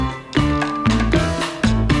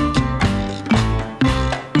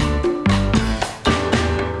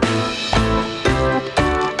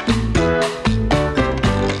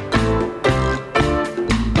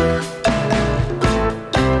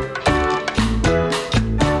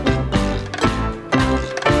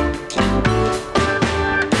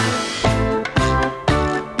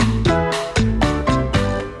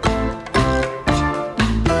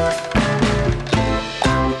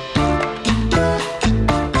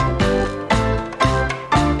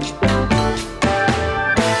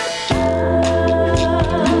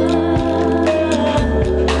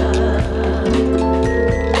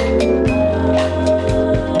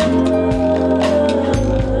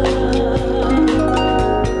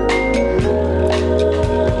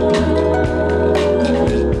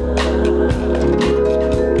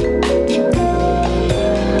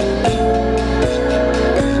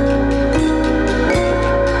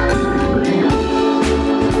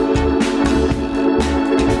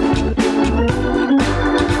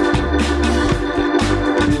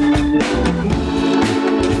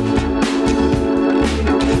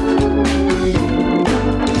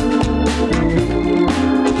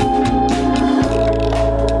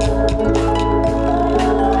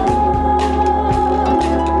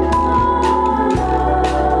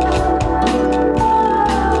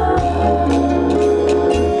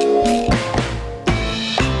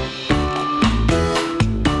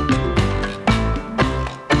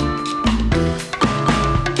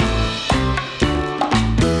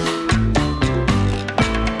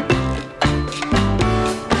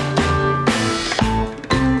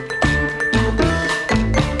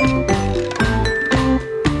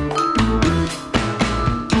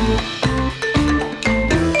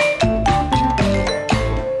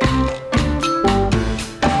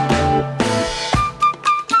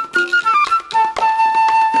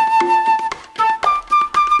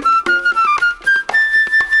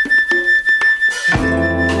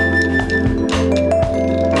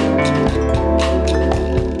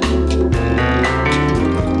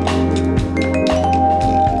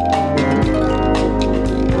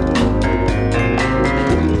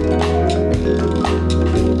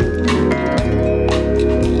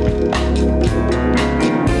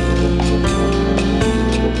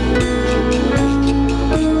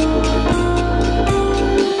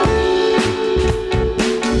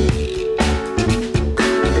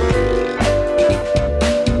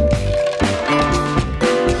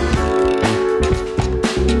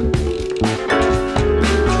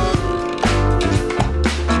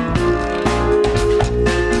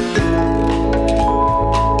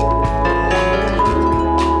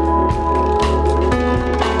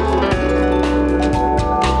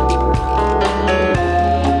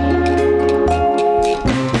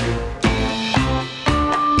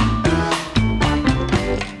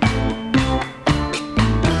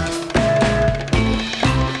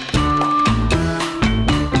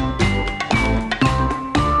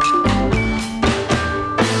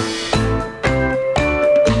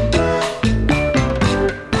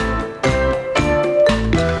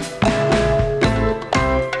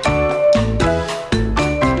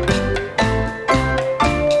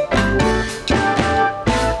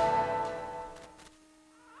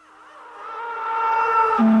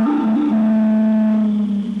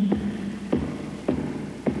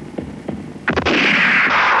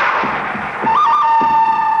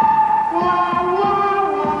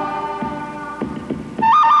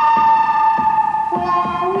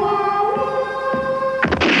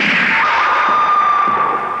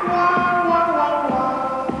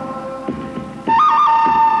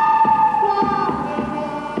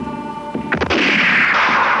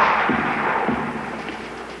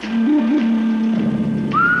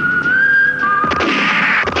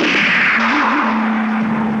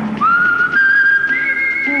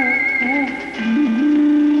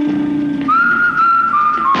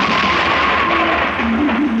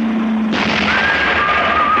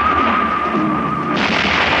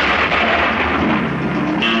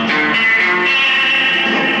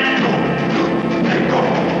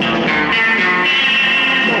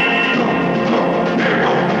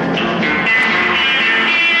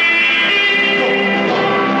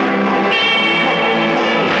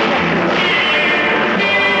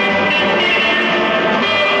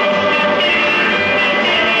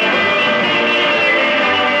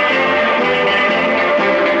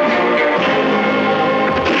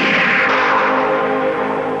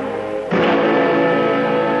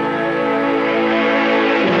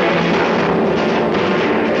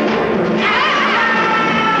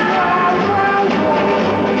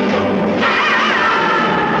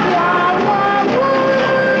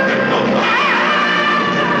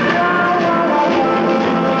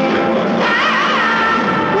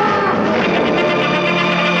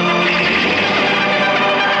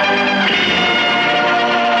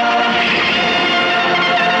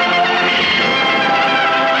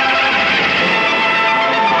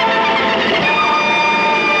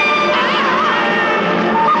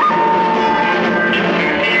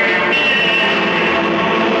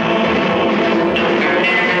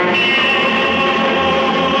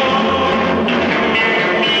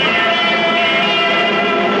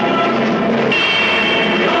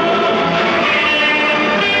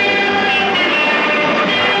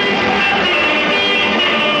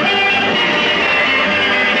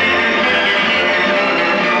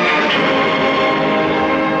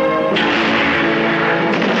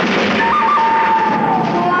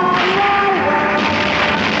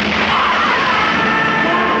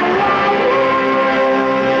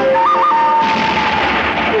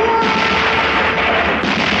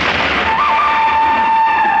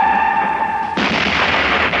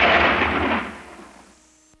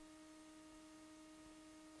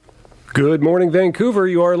Good morning, Vancouver.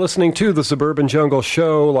 You are listening to the Suburban Jungle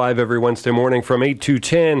Show, live every Wednesday morning from 8 to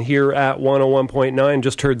 10 here at 101.9.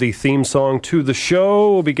 Just heard the theme song to the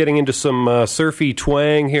show. We'll be getting into some surfy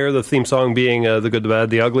twang here, the theme song being The Good, the Bad,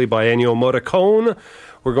 the Ugly by Ennio Morricone.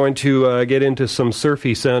 We're going to get into some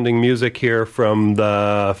surfy-sounding music here from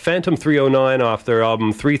the Phantom 309 off their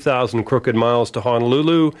album 3,000 Crooked Miles to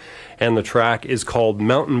Honolulu, and the track is called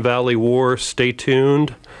Mountain Valley War. Stay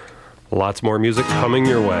tuned. Lots more music coming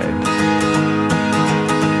your way.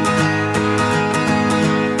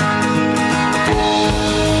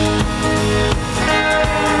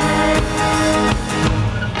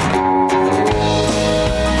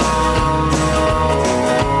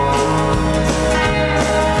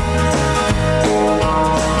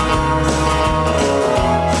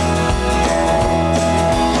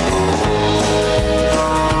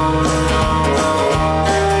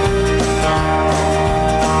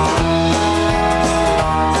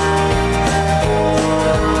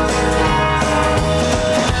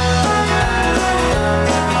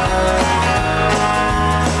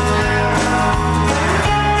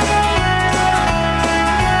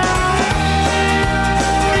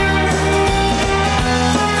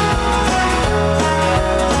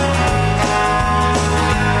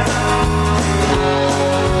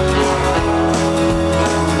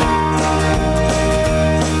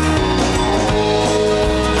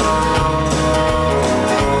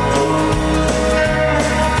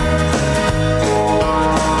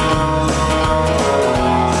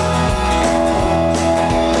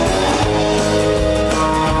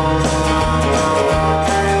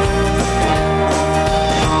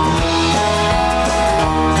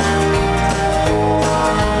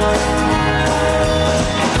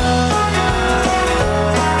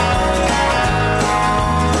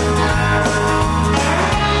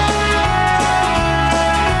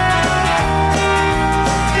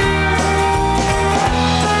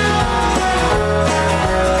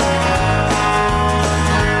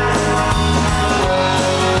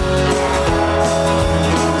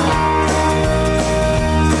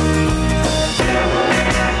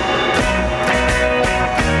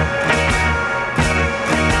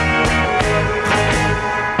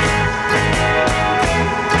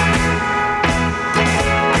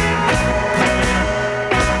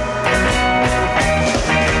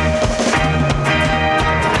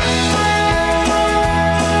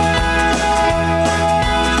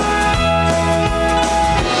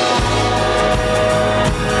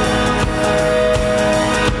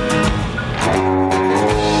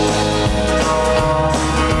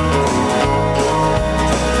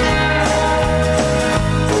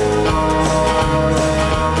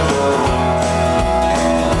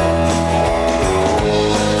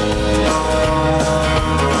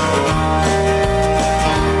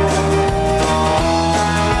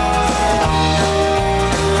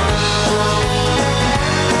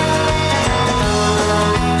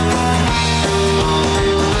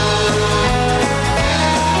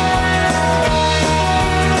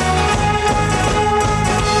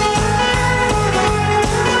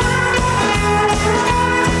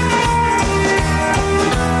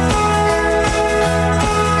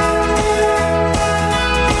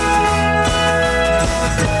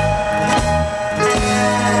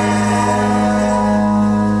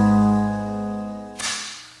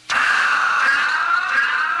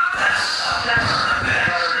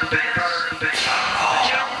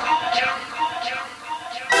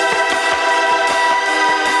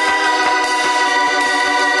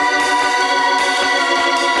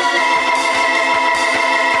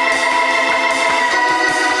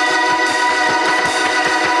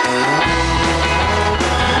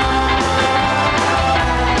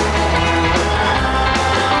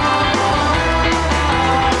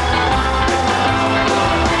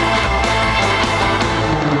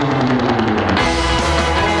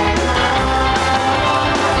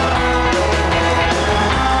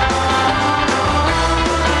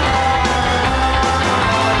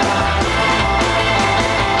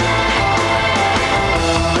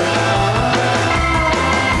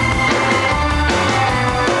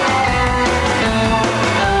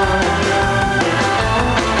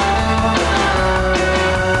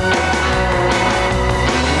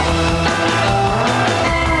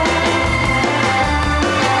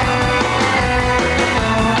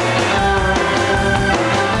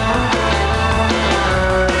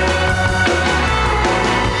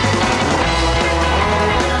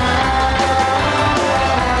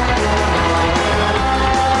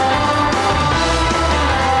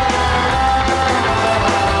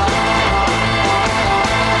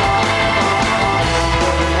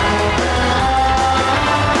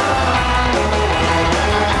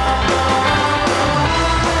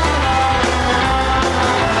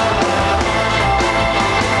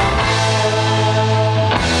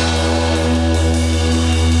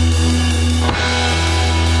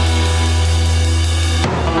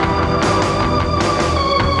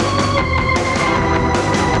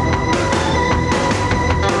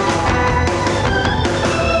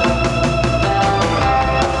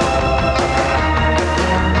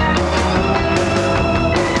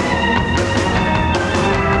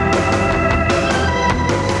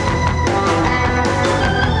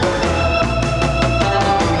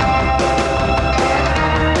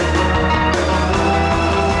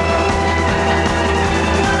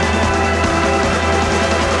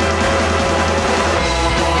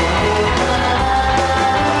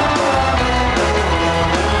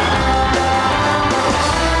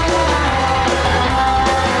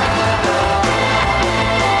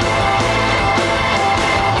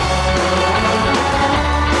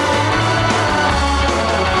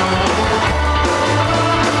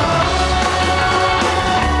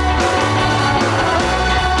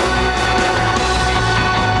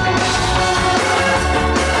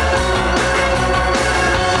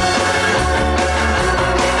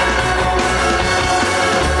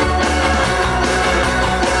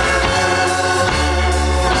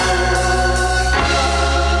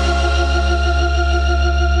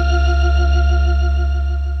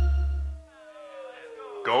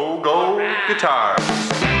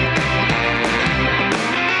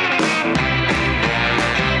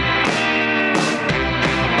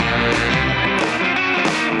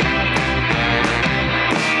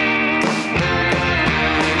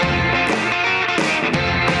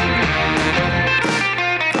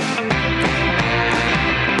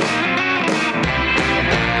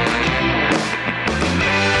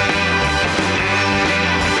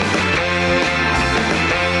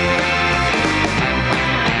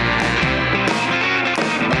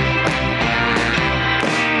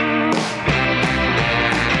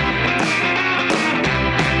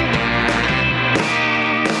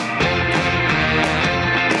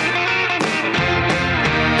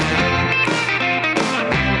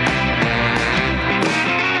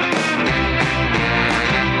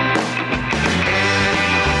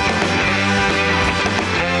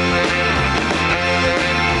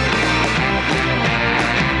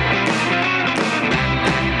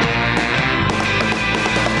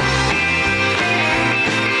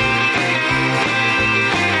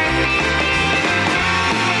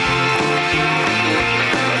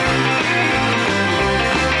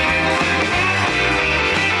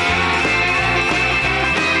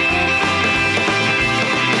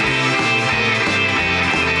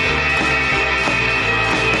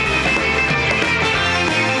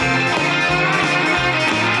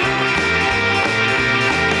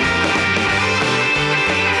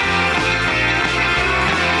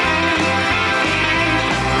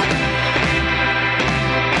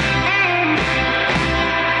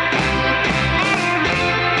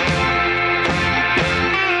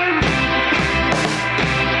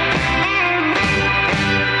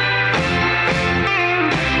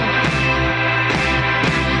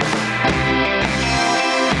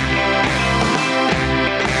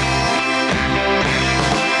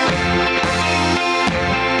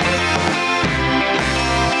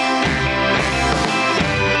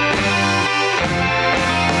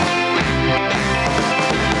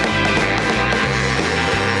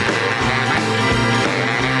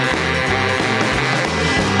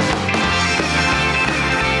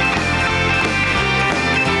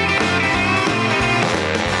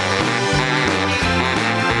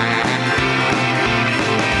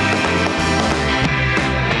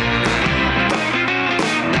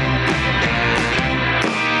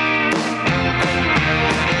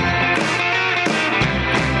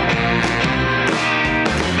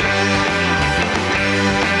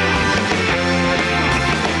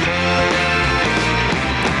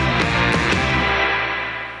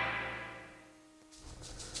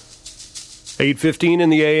 8:15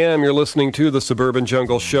 in the AM, you're listening to the Suburban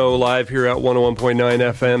Jungle Show live here at 101.9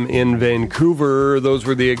 FM in Vancouver. Those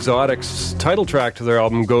were the Exotics' title track to their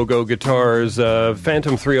album Go Go Guitars.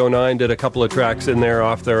 Phantom 309 did a couple of tracks in there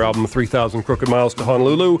off their album 3,000 Crooked Miles to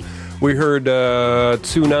Honolulu. We heard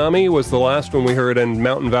Tsunami was the last one we heard, and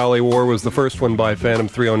Mountain Valley War was the first one by Phantom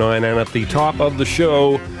 309. And at the top of the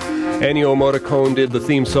show, Ennio Morricone did the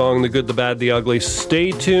theme song, The Good, the Bad, the Ugly.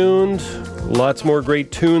 Stay tuned. Lots more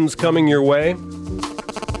great tunes coming your way.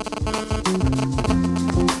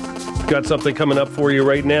 Got something coming up for you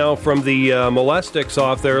right now from the Molestics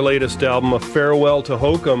off their latest album, A Farewell to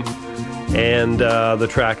Hokum. And the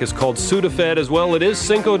track is called Sudafed as well. It is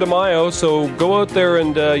Cinco de Mayo, so go out there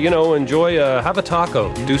and, enjoy, have a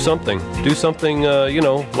taco. Do something. Do something,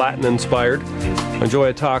 Latin-inspired. Enjoy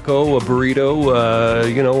a taco, a burrito, a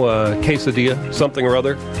quesadilla, something or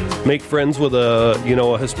other. Make friends with a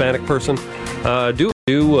Hispanic person.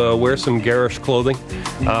 Wear some garish clothing.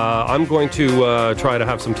 I'm going to try to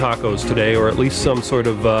have some tacos today, or at least some sort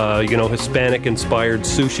of, Hispanic-inspired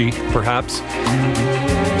sushi, perhaps.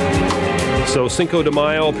 So Cinco de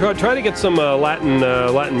Mayo. Try to get some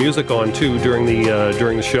Latin music on too during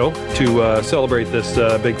the show to celebrate this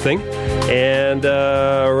big thing. And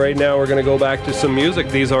right now we're going to go back to some music.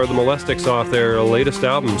 These are the Molestics off their latest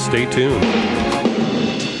album. Stay tuned.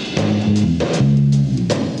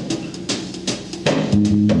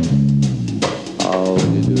 Oh,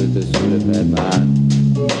 you do it to Sudafed, man.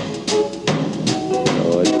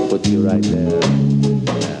 Oh, it puts you right there.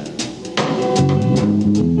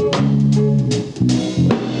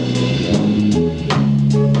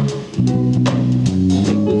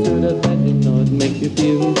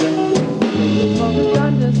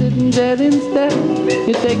 Dead instead.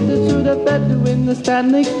 You take the Sudafed to win the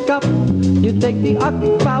Stanley Cup. You take the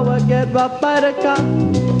hockey power, get robbed by the cop.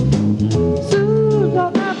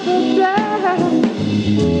 Sudafed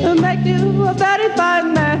will make you a very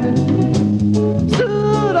fine man.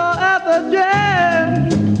 Sudafed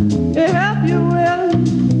it help you win.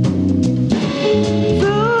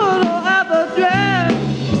 Sudafed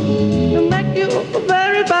will make you a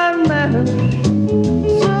very fine man.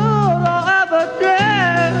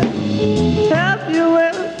 Help you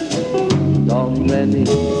with. Tom Rennie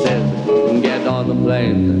says, get on the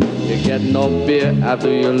plane. You get no beer after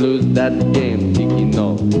you lose that game. Tiki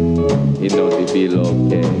knows he feel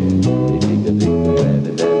okay. He think the thing better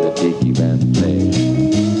than the tiki band play.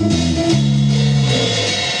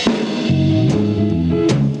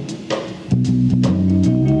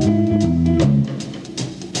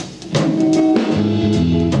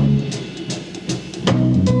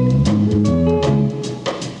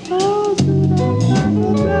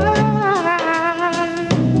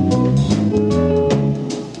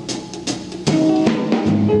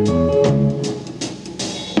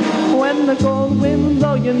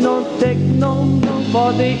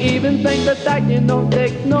 For they even think that you don't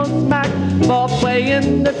take no smack. For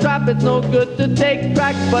playing the trap, it's no good to take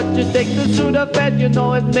crack. But you take the Sudafed,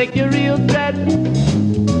 it make you real dread.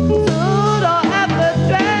 Sudafed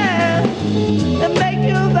dread, it make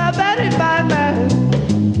you the very fine man.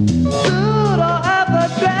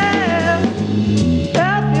 Sudafed dread,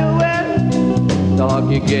 help you win. The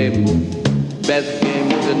hockey game, best game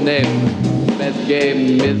is the name. Best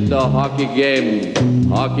game is the hockey game.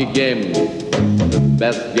 Hockey game. The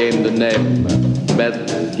best game, the name.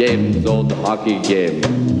 Best game's old hockey game.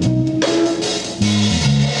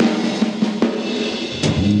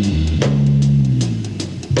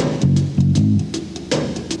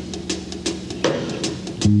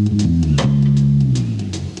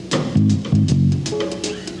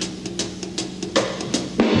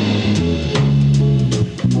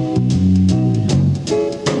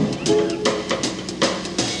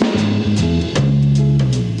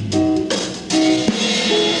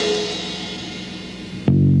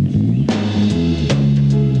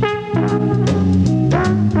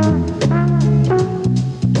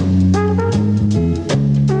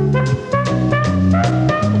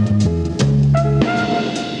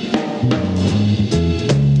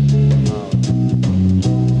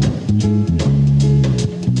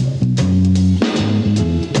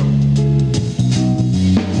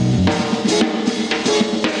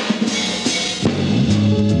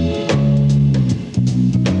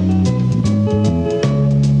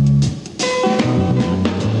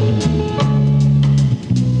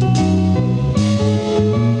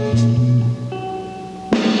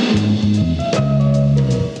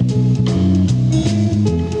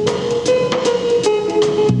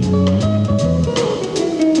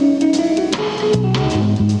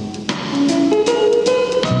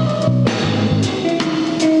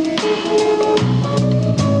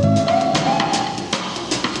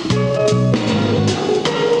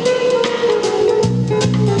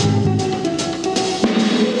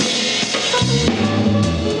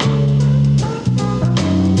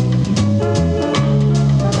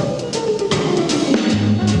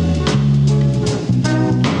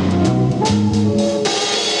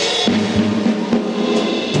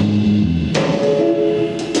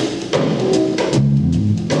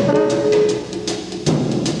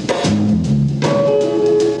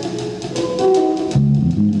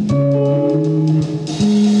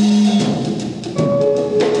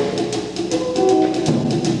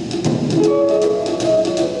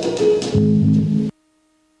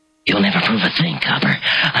 copper.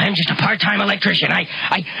 I'm just a part-time electrician.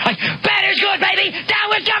 Bad is good, baby! Down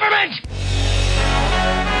with government!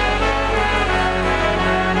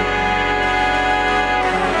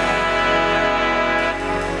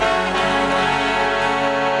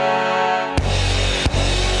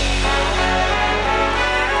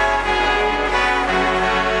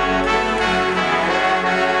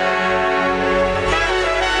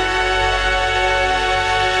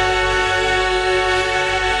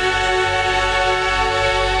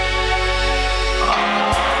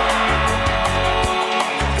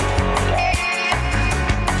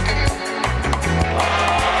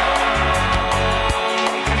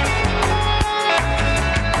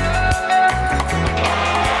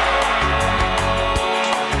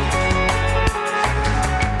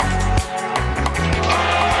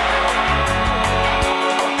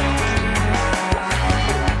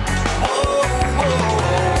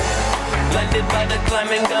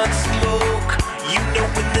 Climate got smoke. You know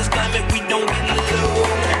in this climate we don't get low.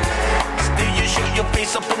 Still you show your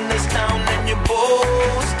face up in this town and you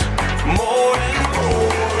boast more and more,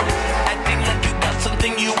 acting like you got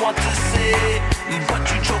something you want to say, but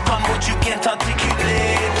you choke on what you can't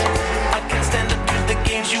articulate. I can stand up to the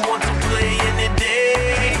games you want to play any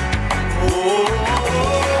day. Whoa.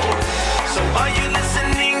 So are you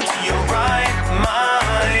listening to your right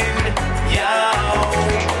mind? Yeah.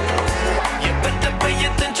 Pay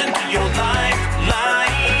attention to your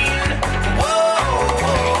lifeline. Whoa,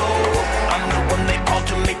 I'm the one they call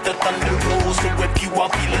to make the thunder roll. So if you are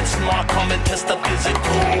feeling smart, come and test the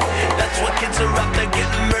physical. That's what kids are out there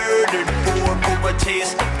getting murdered for a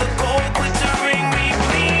taste of the gold glittering we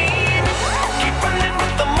bleed. Keep running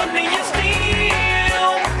with the money you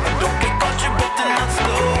steal. Don't get caught, you better not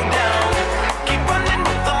slow down. Keep running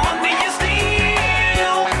with the money you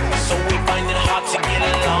steal. So we find it hard to get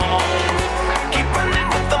along. Running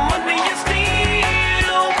with the money you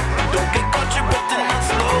steal. Don't get caught, you better not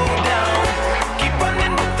slow down. Keep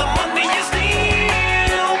running with the money you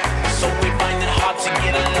steal. So we find it hard to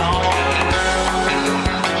get along.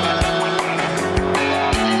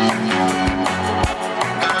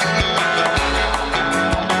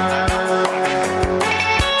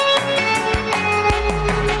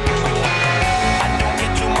 I don't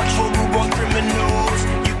get too much for rude criminals.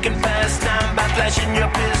 You can pass time by flashing your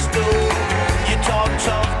pistol. Talk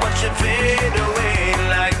tough, but you fade away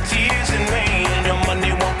like tears in rain. Your money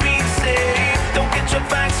won't be safe. Don't get your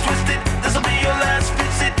facts twisted. This'll be your last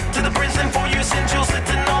visit to the prison for your sins. You'll sit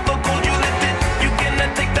in all the gold you lifted. You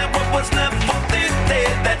cannot take that what was left for this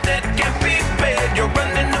dead. That debt can't be paid. You're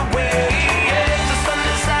running away. The sun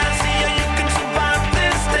is high, see how you can survive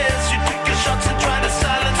this test. You took your shots and try to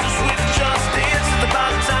silence us with justice. It's about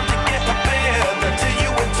time to get prepared until you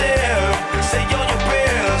would dare. Say all your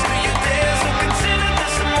prayers. Do you dare?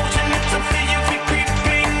 It's a fear you feel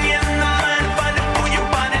creeping in the mind. Find it for your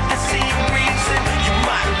body to see reason. You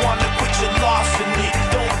might wanna quit your loss in it.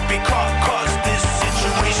 Don't be caught, cause this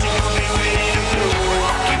situation will be ready to blow.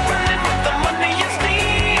 Keep running with the money you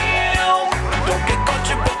steal. Don't get caught,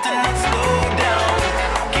 you better not slow down.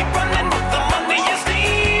 Keep running with the money you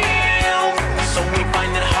steal. So we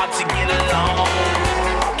find it hard to get along.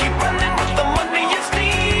 Keep running with the money you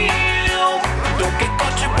steal. Don't get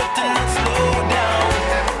caught, you better not slow down.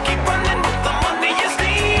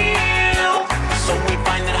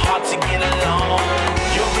 To get along,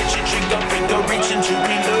 you're rich and drink up, finger reaching to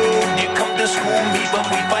reload. You come to school me, but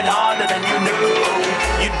we fight harder than you know.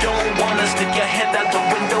 You don't wanna stick your head out the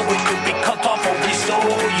window, it could be cut off or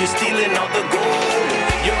resold. You're stealing all the gold.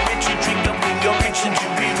 You're rich and drink up, finger reaching to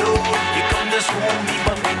reload. You come to school me,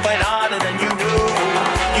 but we fight harder than you know.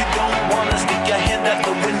 You don't wanna stick your head out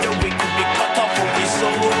the window, it could be cut off or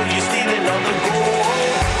resold. You're stealing all the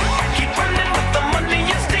gold. Keep running with the money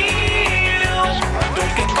you steal.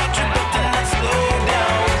 Don't get caught, you better not slow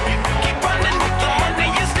down. Keep running with the money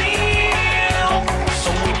you steal. So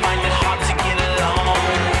we find it hard to get along.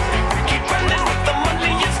 Keep running with the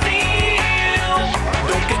money you steal.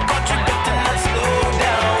 Don't get caught, you better not slow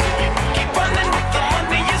down. Keep running with the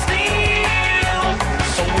money you steal.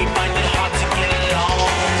 So we find it hard to get along.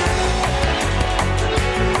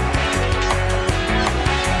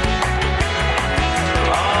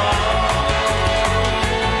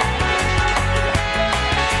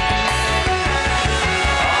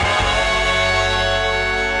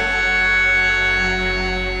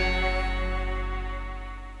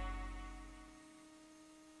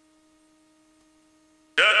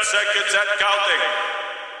 Seconds and counting.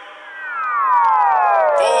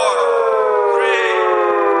 4, 3,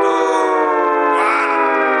 2,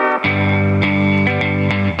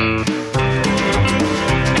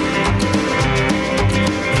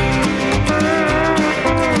 1.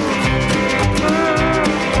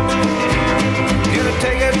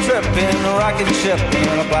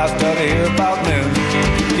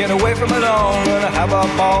 away from it all, gonna have a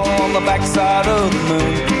ball on the backside of the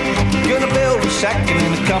moon. Gonna build a shack and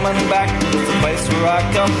then coming back to the place where I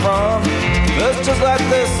come from. It's just like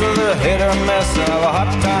this, so they're hit or miss and have a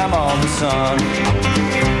hot time on the sun.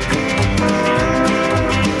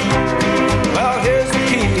 Well, here's the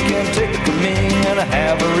key, you can take it from me and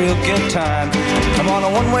have a real good time. I'm on a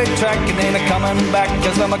one-way track and ain't a coming back,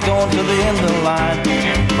 cause I'm a going to the end of the line.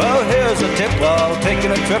 Well, here's a tip, while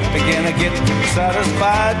taking a trip, you're gonna get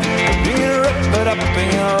satisfied. You're gonna rip it up,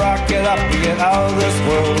 you're gonna rock it up, and get out of this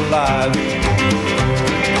world alive.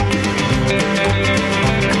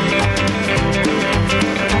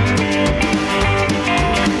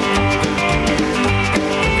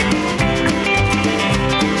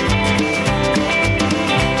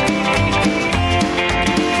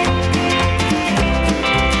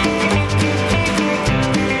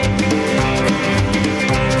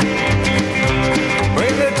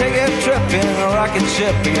 Rocket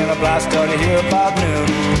ship, you're gonna blast out of here about noon.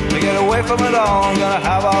 To get away from it all, I'm gonna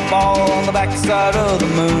have a ball on the backside of the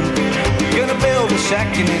moon. You're gonna build a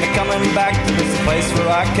shack, you need to coming back to this place where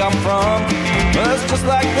I come from. Well, it's just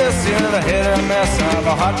like this, you know, the hit or miss, and have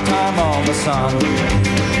a hot time on the sun.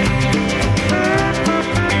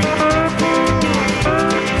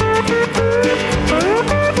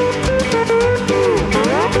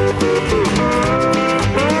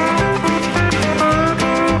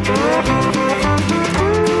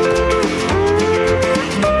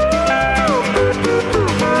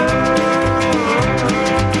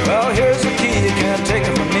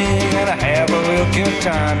 Good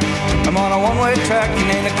time. I'm on a one-way track, you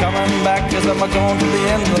ain't a coming back, cause I'm going to the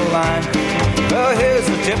end of the line. Well, here's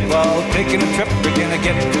the tip, while taking a trip, you're gonna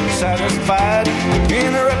get satisfied. You're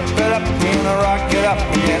gonna rip it up, you're gonna rock it up,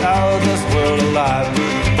 and get out of this world alive.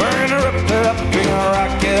 We're gonna rip it up, you're gonna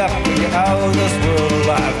rock it up, and get out of this world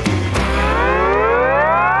alive.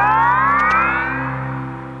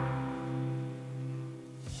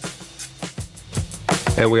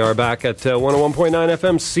 And we are back at 101.9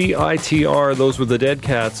 FM CITR. Those were the Dead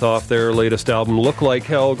Cats off their latest album, Look Like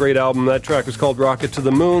Hell. Great album. That track was called Rocket to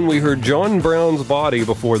the Moon. We heard John Brown's Body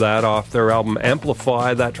before that off their album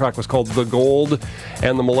Amplify. That track was called The Gold.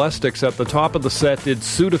 And the Molestics at the top of the set did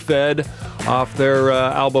Sudafed off their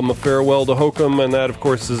album A Farewell to Hokum. And that, of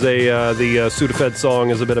course, is the Sudafed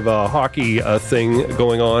song is a bit of a hockey thing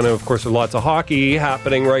going on. And, of course, there's lots of hockey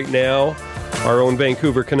happening right now. Our own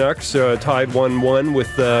Vancouver Canucks tied 1-1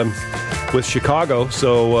 with Chicago,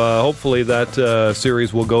 so hopefully that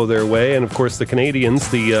series will go their way. And of course, the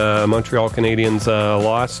Canadiens, the Montreal Canadiens,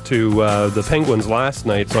 lost to the Penguins last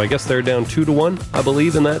night, so I guess they're down 2-1, I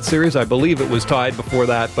believe, in that series. I believe it was tied before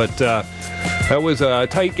that, but that was a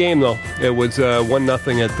tight game, though. It was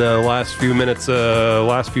 1-0 at the last few minutes,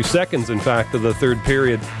 last few seconds, in fact, of the third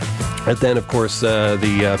period. And then, of course,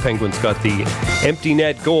 the Penguins got the empty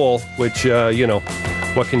net goal, which, you know,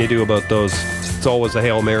 what can you do about those? It's always a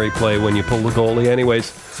Hail Mary play when you pull the goalie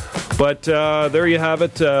anyways. But there you have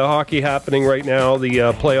it. Hockey happening right now, the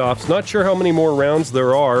playoffs. Not sure how many more rounds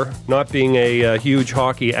there are. Not being a huge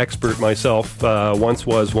hockey expert myself. Once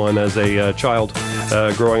was one as a child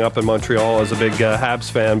growing up in Montreal as a big Habs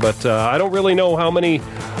fan. But I don't really know how many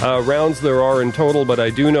rounds there are in total. But I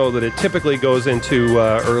do know that it typically goes into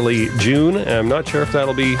early June. And I'm not sure if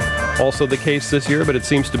that'll be also the case this year, but it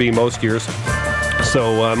seems to be most years.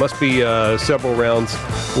 So must be several rounds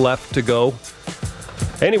left to go.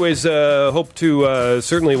 Anyways, hope to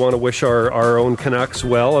certainly want to wish our own Canucks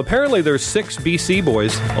well. Apparently, there's 6 BC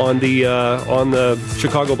boys on the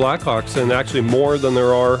Chicago Blackhawks, and actually more than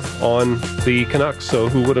there are on the Canucks. So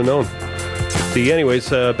who would have known?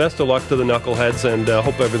 Anyways, best of luck to the Knuckleheads, and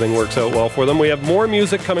hope everything works out well for them. We have more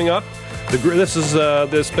music coming up.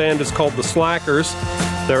 This band is called The Slackers.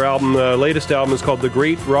 Their album, latest album, is called The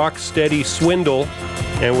Great Rock Steady Swindle,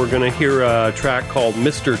 and we're going to hear a track called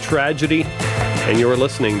Mr. Tragedy. And you're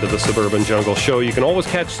listening to the Suburban Jungle Show. You can always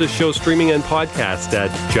catch this show streaming and podcast at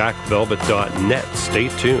jackvelvet.net. Stay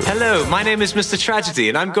tuned. Hello, my name is Mr. Tragedy,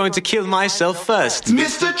 and I'm going to kill myself first.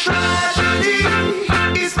 Mr. Tragedy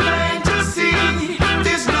is plain to see.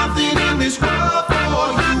 There's nothing in this world for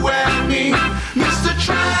you and me. Mr.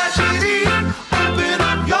 Tragedy, open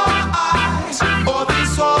up your eyes, or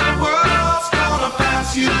this whole world's gonna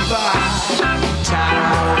pass you by.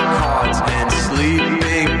 Tarot cards and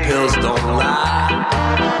sleeping pills don't lie.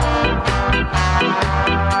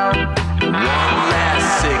 One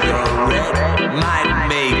last cigarette might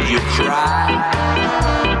make you cry.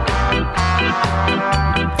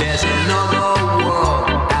 There's another world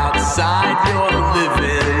outside your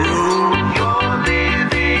living room. Your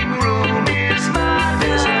living room is mine.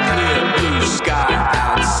 There's a clear blue sky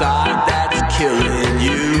outside that's killing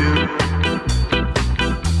you.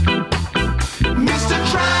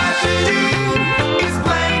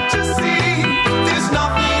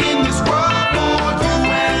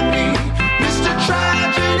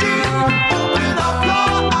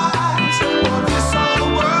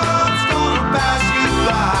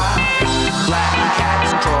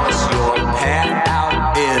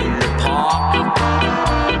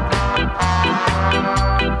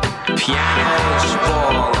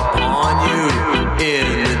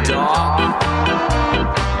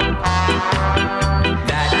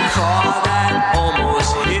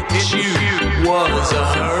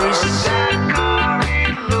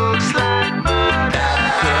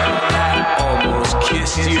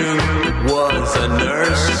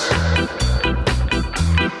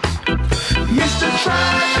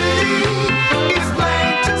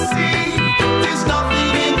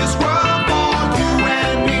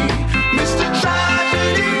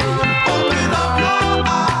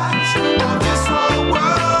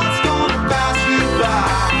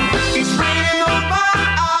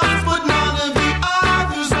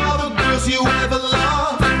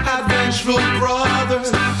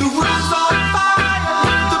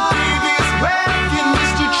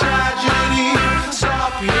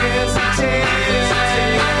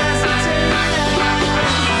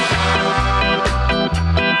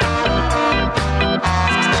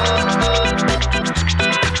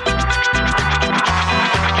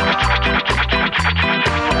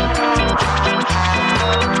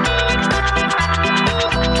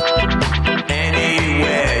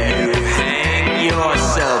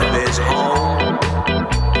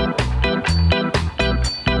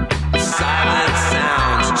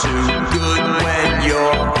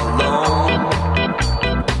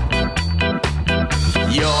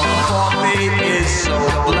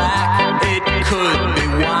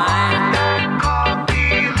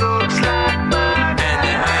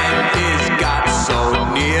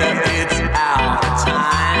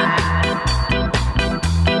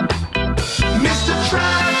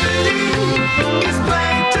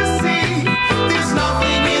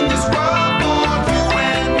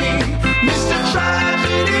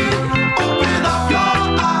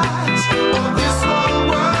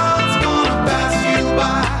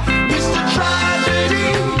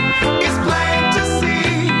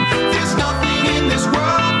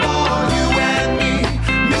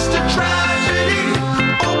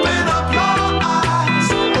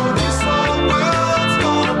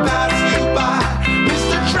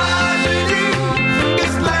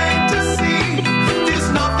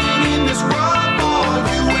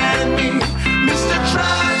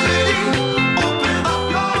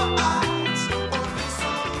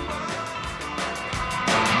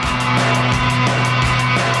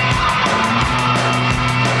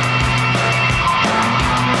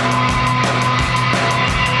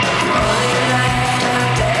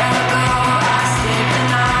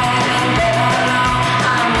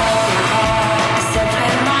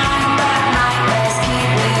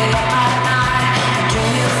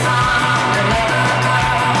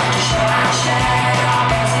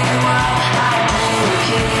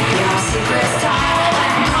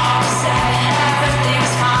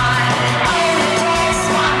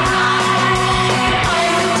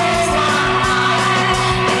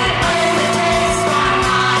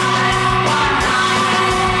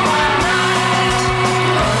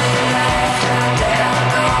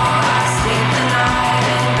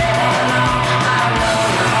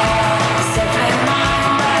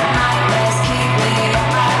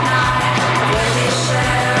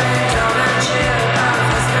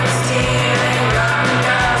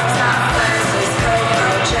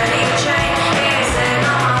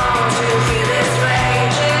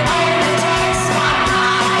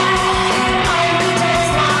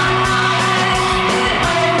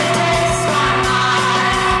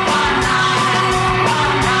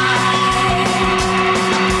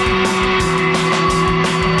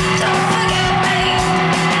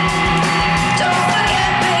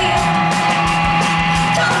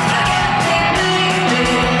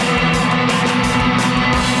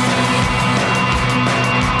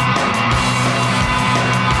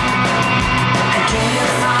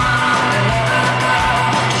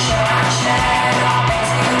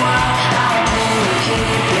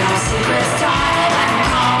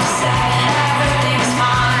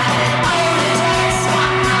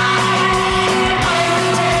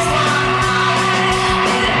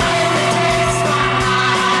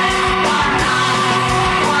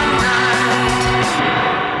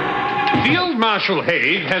 Marshal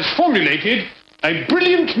Haig has formulated a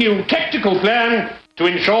brilliant new tactical plan to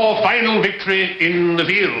ensure final victory in the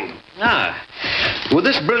field. Would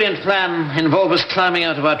this brilliant plan involve us climbing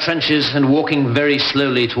out of our trenches and walking very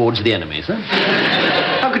slowly towards the enemy, sir?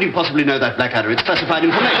 How could you possibly know that, Blackadder? It's classified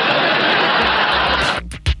information.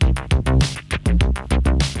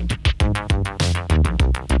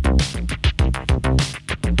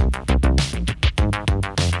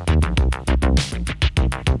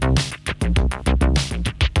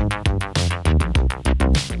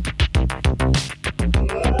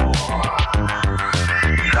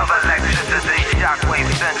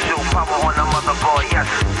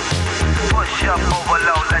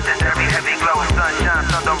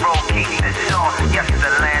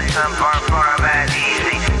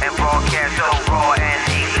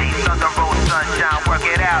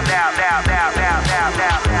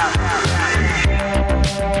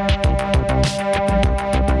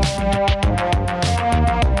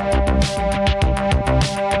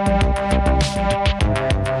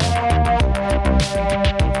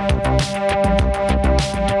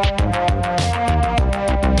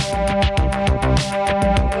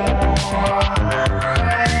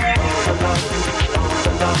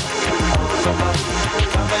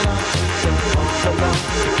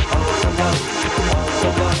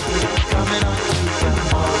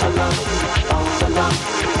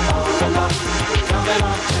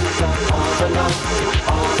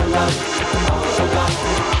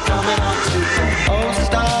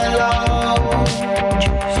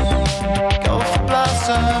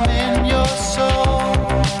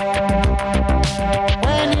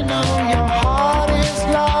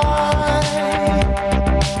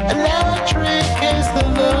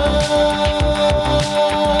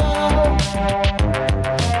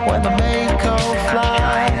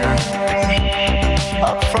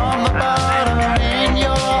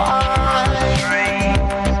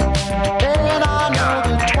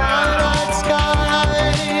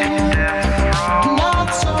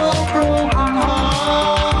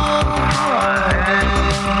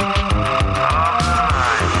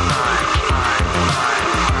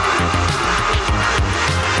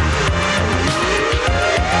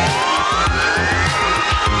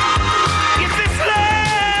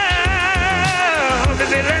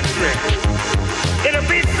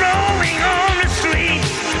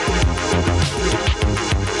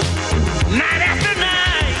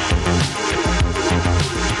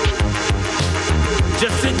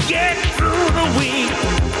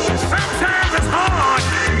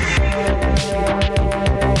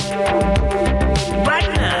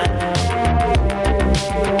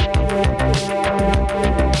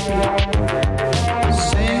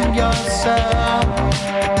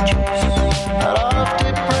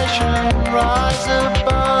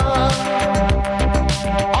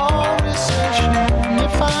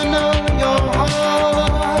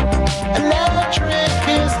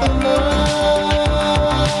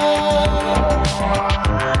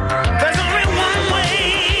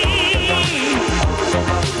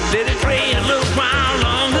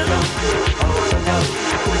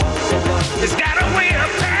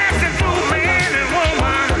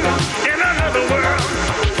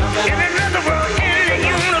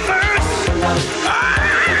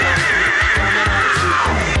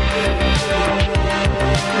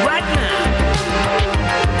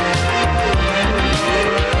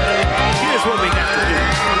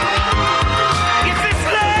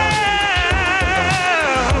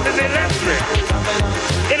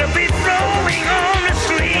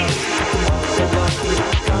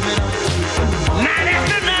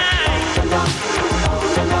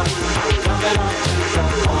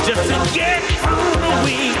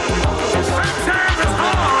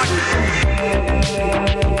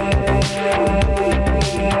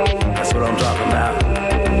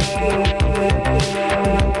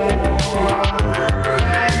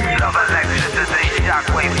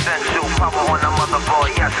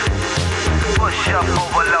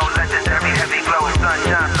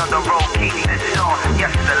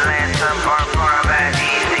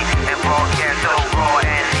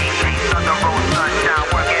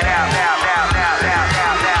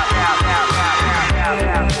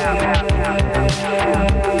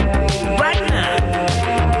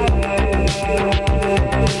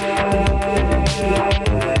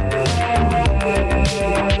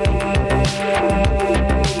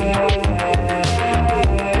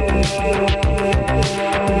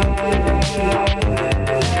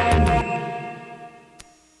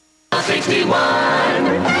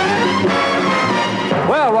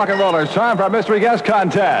 Well, rock and rollers, time for our mystery guest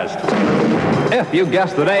contest. If you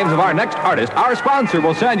guess the names of our next artist, our sponsor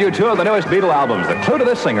will send you 2 of the newest Beatle albums. The clue to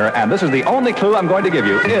this singer, and this is the only clue I'm going to give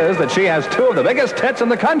you, is that she has 2 of the biggest hits in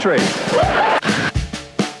the country.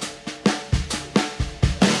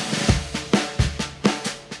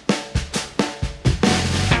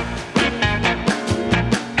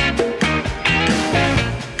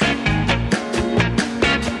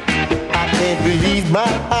 My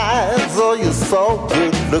eyes, oh, you're so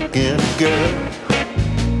good looking, girl.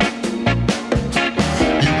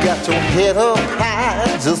 You got your head up high,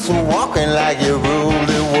 just walking like you rule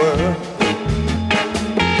the world.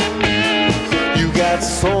 You got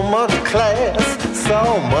so much class,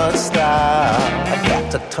 so much style. I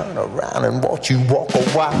got to turn around and watch you walk a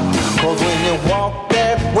while. Cause when you walk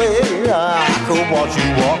that way, I could watch you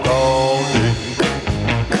walk all day.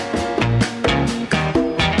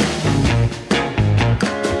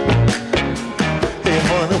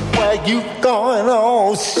 You going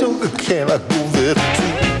on, sugar, can I go there too?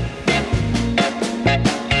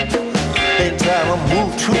 Ain't trying to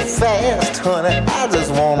move too fast, honey, I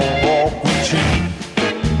just wanna walk with you.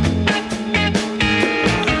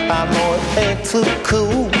 I know it ain't too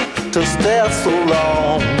cool to stare so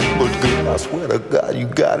long, but girl, I swear to God, you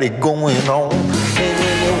got it going on. And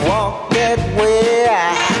when you walk that way, I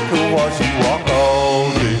could watch you walk all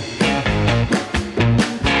day.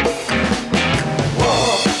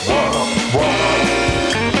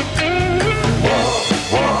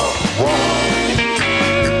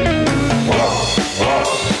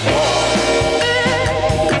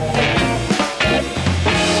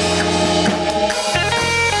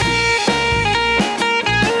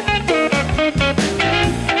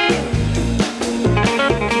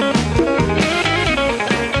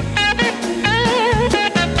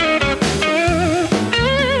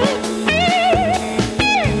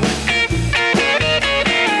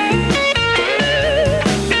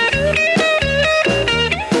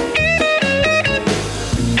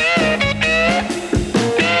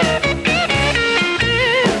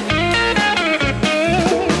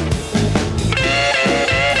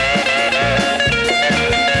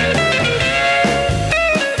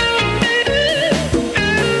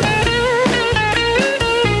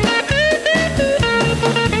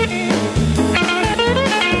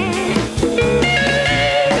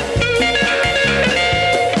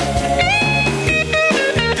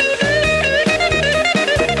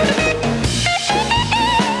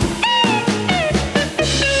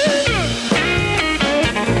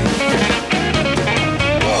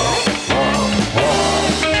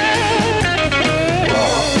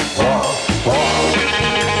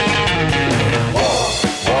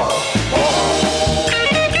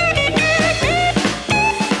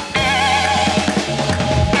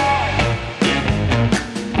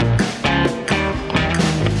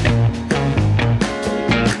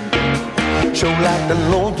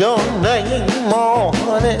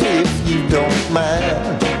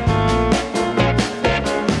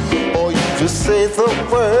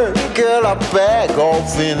 Back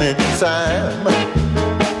off anytime.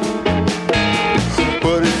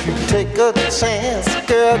 But if you take a chance,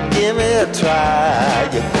 girl, give me a try.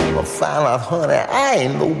 You're gonna find out, honey, I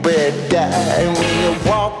ain't no bad guy. And when you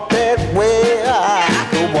walk that way, I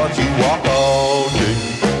could watch you walk all day.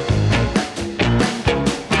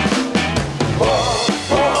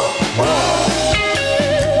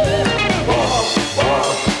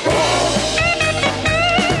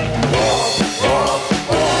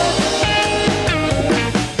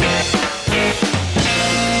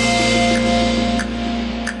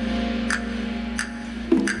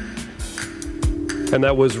 And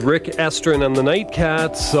that was Rick Estrin and the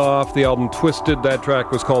Nightcats off the album Twisted. That track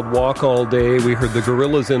was called Walk All Day. We heard the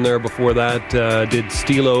Gorillaz in there before that. Did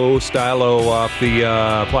Stylo off the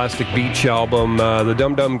Plastic Beach album. The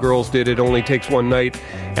Dum Dum Girls did It Only Takes One Night.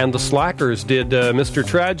 And the Slackers did Mr.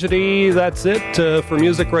 Tragedy. That's it for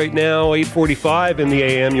music right now. 8:45 in the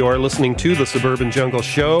AM. You are listening to The Suburban Jungle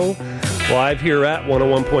Show. Live here at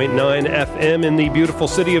 101.9 FM in the beautiful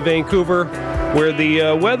city of Vancouver, where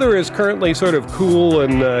the weather is currently sort of cool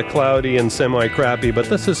and cloudy and semi-crappy, but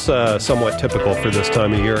this is somewhat typical for this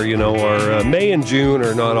time of year. You know, our May and June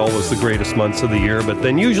are not always the greatest months of the year, but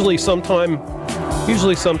then usually sometime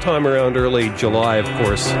around early July, of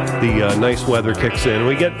course, the nice weather kicks in.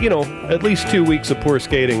 We get, at least 2 weeks of poor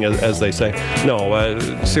skating, as they say. No,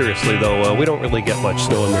 seriously, though, we don't really get much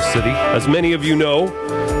snow in this city, as many of you know.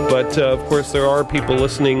 But, of course, there are people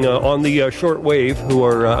listening on the short wave who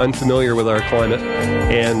are unfamiliar with our climate.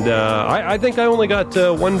 And I think I only got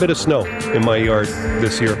 1 bit of snow in my yard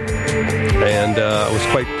this year. And I was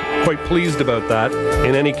quite pleased about that.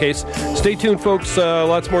 In any case, stay tuned, folks.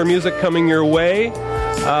 Lots more music coming your way.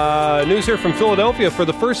 News here from Philadelphia. For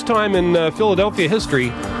the first time in Philadelphia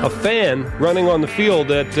history, a fan running on the field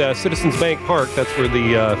at Citizens Bank Park, that's where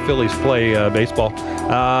the Phillies play baseball,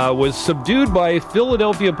 was subdued by a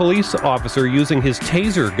Philadelphia police officer using his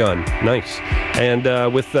taser gun. Nice. And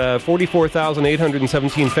with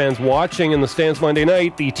 44,817 fans watching in the stands Monday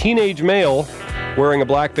night, the teenage male wearing a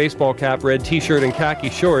black baseball cap, red t-shirt, and khaki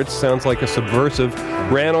shorts, sounds like a subversive,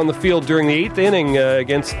 ran on the field during the 8th inning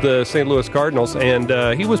against the St. Louis Cardinals, and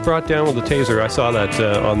he was brought down with a taser. I saw that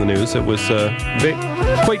on the news. It was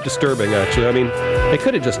quite disturbing, actually. I mean, they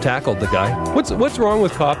could have just tackled the guy. What's wrong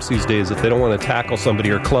with cops these days if they don't want to tackle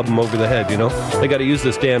somebody or club them over the head, you know? They got to use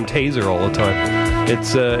this damn taser all the time.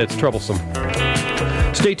 It's troublesome.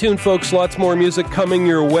 Stay tuned, folks. Lots more music coming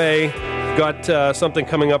your way. Got something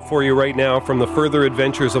coming up for you right now from the Further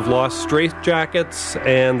Adventures of Lost Straitjackets,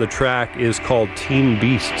 and the track is called Teen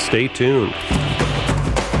Beast. Stay tuned.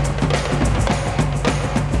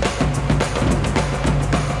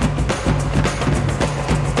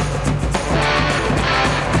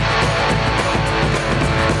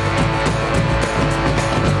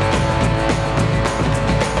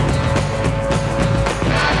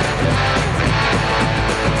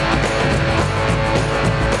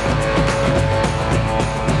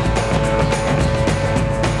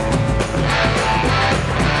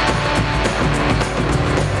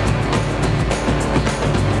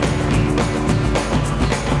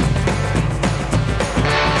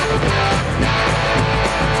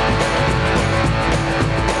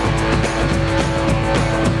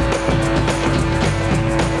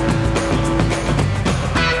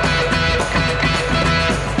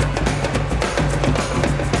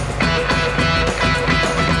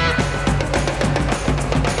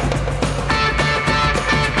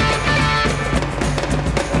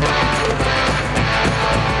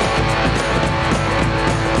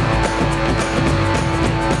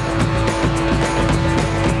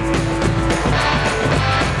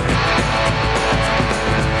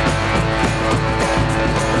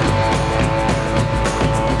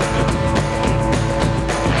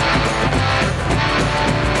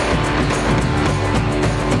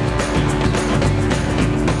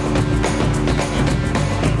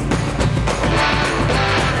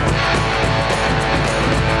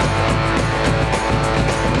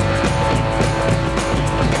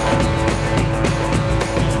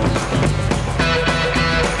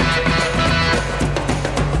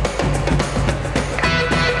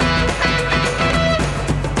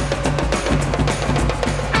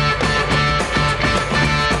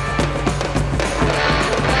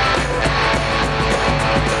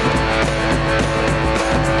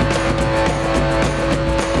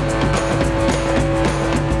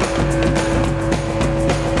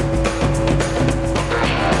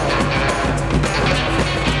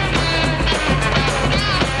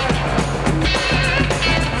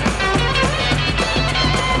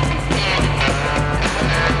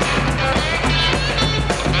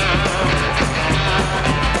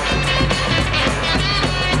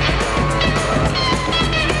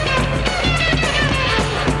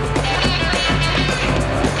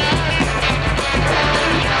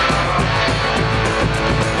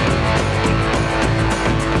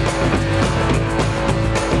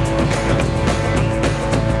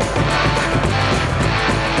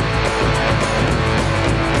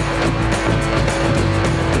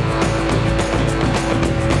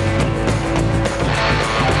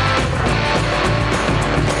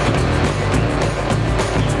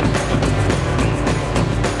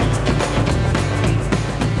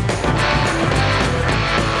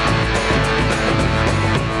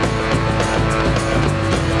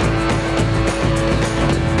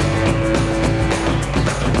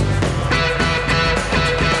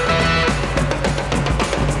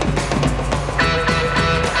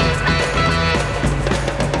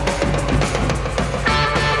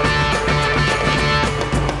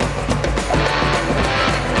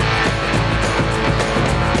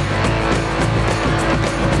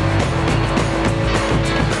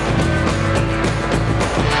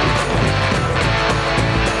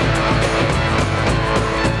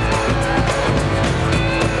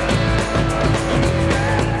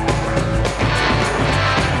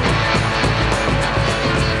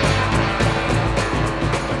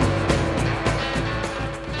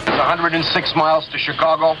 It's 106 miles to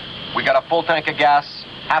Chicago. We got a full tank of gas,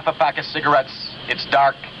 half a pack of cigarettes. It's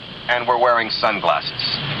dark, and we're wearing sunglasses.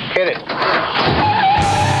 Hit it.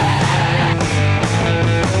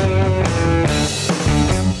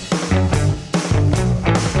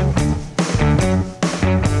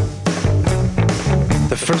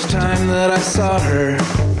 The first time that I saw her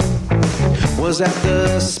was at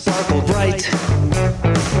the Sparkle Bright.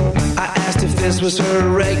 this was her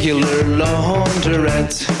regular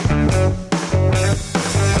laundrette.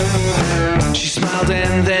 She smiled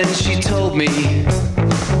and then she told me,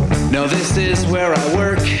 no, this is where I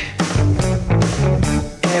work.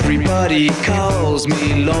 Everybody calls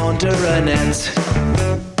me Laundrette.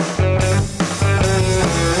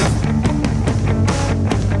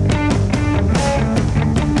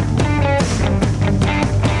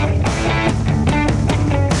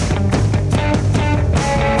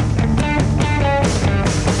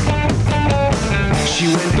 She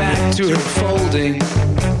went back to her folding.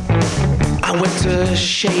 I went to a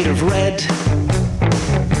shade of red.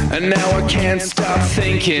 And now I can't stop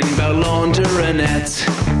thinking about Laundrette.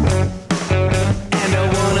 And I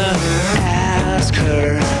wanna ask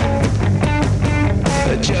her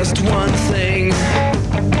just one thing.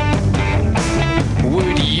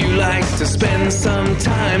 Would you like to spend some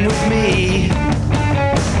time with me?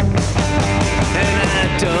 And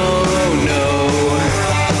I don't know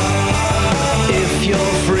if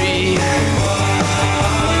you're free,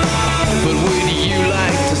 but would you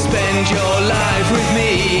like to spend your life with me?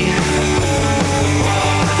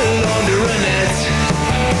 Laundrette,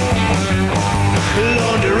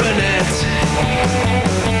 Laundrette,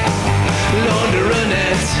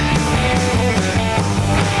 Laundrette,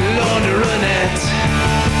 Laundrette.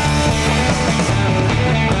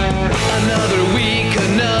 Another week,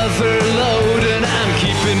 another load, and I'm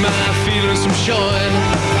keeping my feelings from showing.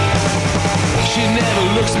 She never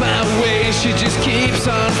looks my way, she just keeps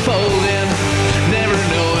unfolding, never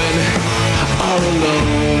knowing, all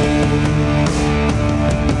alone.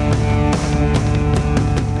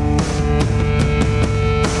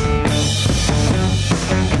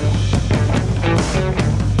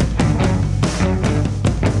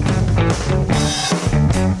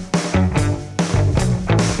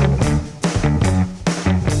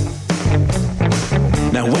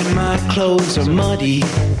 Now when my clothes are muddy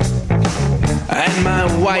and my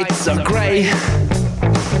whites are grey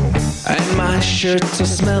and my shirts are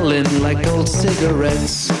smelling like old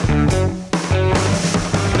cigarettes,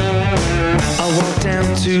 I'll walk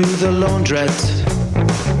down to the laundrette.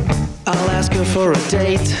 I'll ask her for a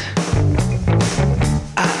date.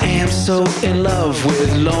 I am so in love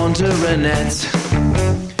with Laundrette,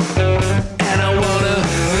 and I wanna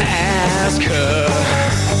ask her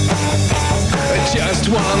just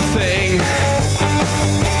one thing.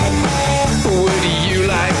 Would you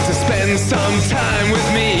like to spend some time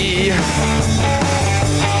with me?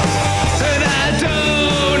 And I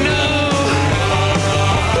don't know,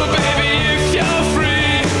 baby, if you're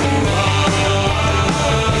free.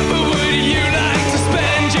 Would you like to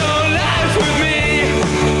spend your life with me?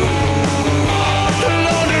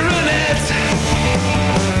 Laundrette,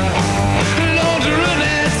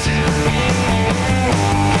 Laundrette,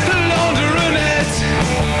 Laundrette,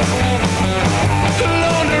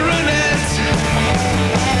 Laundrette,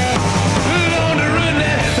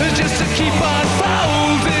 Laundrette, just to keep on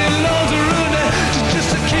folding. Laundrette, just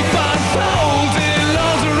to keep on folding.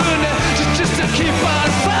 Laundrette, just to keep on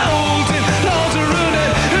folding.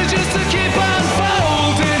 Laundrette, just to keep on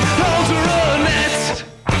folding. Laundrette.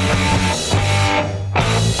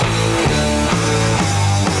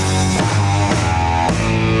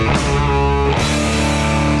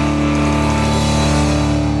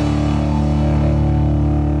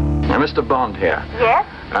 Mr. Bond here. Yes?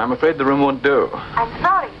 I'm afraid the room won't do. I'm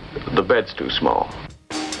sorry. The bed's too small.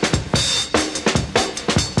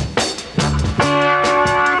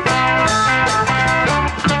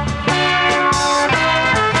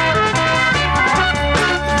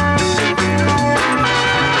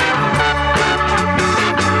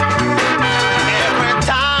 Every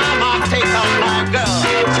time I take on my girl,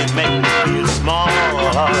 she make me feel small.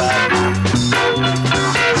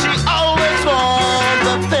 She always wants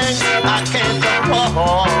the things I can't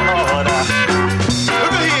afford.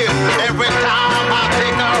 Look at here, every time I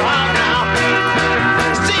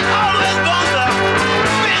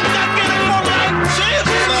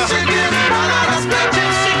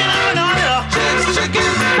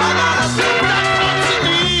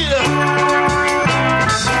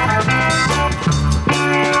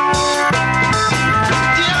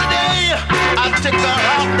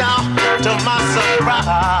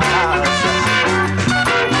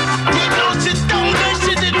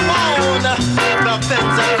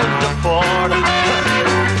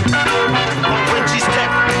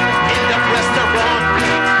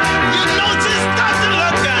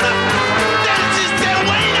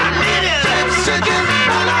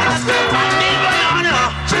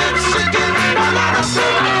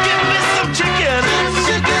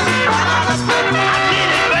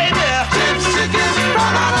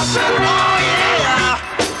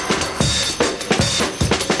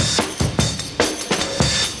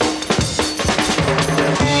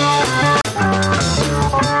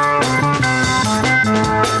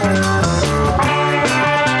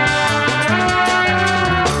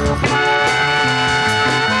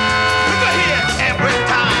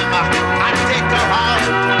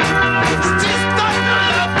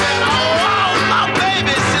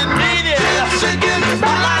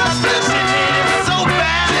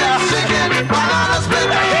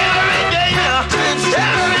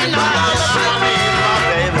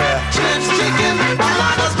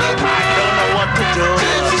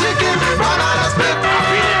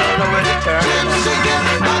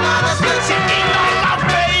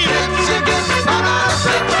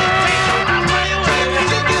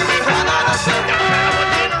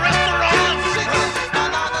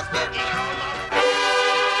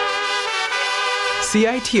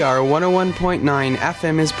CITR 101.9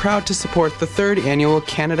 FM is proud to support the 3rd Annual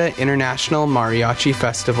Canada International Mariachi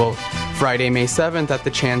Festival, Friday, May 7th at the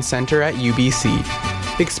Chan Centre at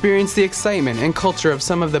UBC. Experience the excitement and culture of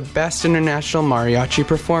some of the best international mariachi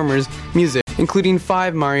performers, music, including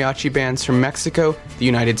 5 mariachi bands from Mexico, the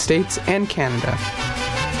United States, and Canada.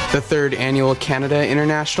 The 3rd Annual Canada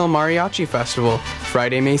International Mariachi Festival,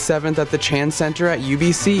 Friday, May 7th at the Chan Centre at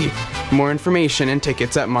UBC. More information and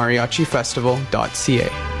tickets at mariachifestival.ca.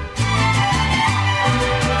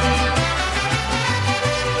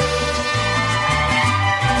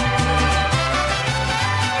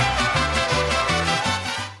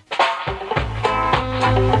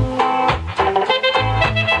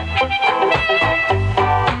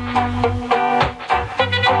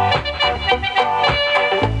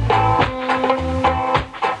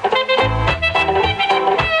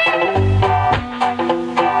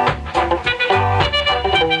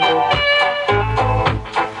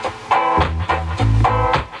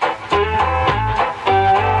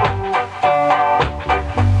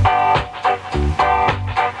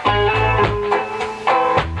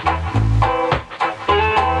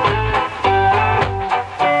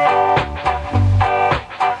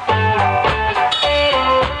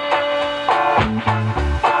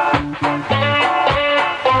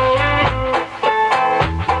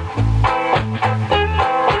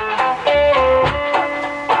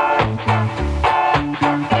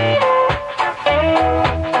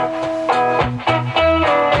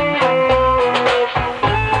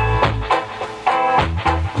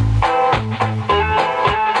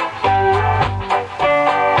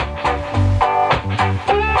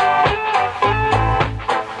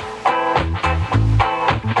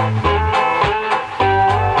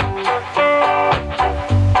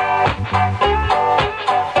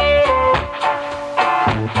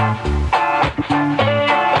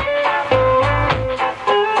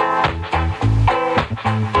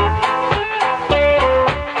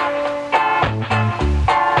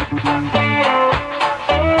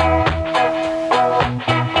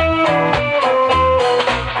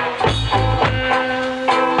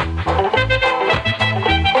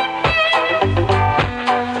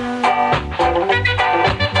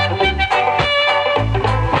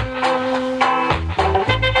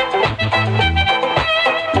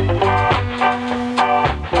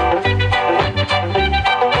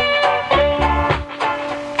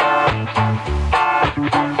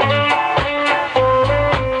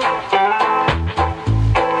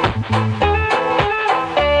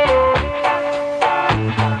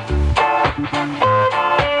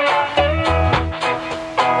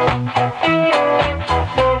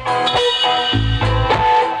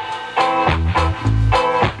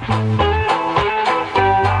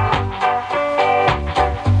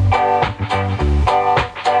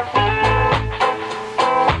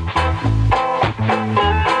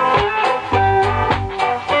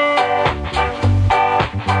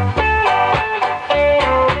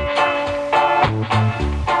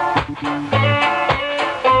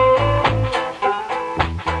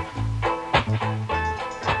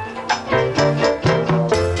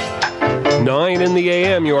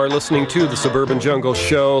 You are listening to the Suburban Jungle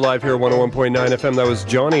Show, live here at 101.9 FM. That was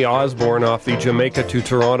Johnny Osborne off the Jamaica to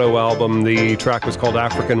Toronto album. The track was called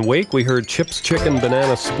African Wake. We heard Chips Chicken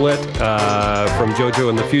Banana Split from JoJo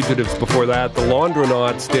and the Fugitives before that. The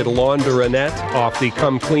Laundronauts did Laundronette off the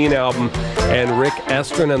Come Clean album. And Rick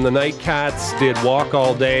Estrin and the Nightcats did Walk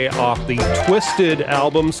All Day off the Twisted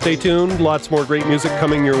album. Stay tuned. Lots more great music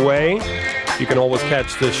coming your way. You can always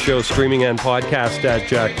catch this show streaming and podcast at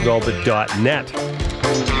jackvelvet.net.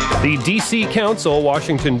 The D.C. Council,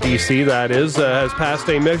 Washington, D.C., that is, has passed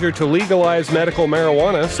a measure to legalize medical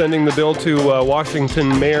marijuana, sending the bill to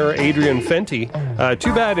Washington Mayor Adrian Fenty.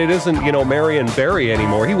 Too bad it isn't, Marion Barry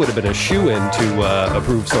anymore. He would have been a shoo-in to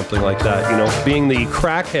approve something like that, being the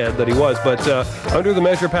crackhead that he was. But under the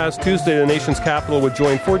measure passed Tuesday, the nation's capital would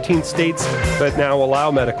join 14 states that now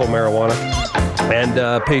allow medical marijuana.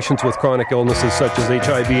 And patients with chronic illnesses such as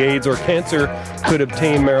HIV/AIDS or cancer could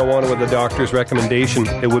obtain marijuana with a doctor's recommendation.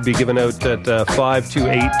 It would be given out at 5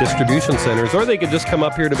 to 8 distribution centers, or they could just come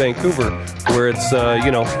up here to Vancouver, where it's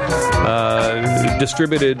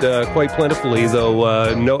distributed quite plentifully.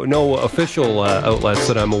 Though no official outlets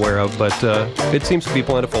that I'm aware of, but it seems to be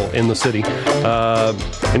plentiful in the city.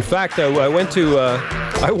 In fact, I went to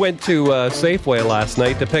Safeway last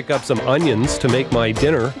night to pick up some onions to make my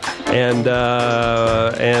dinner. And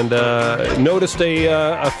noticed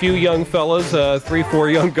a few young fellas, 3-4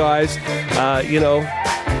 young guys,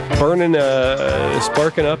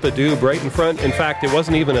 sparking up a doob right in front. In fact, it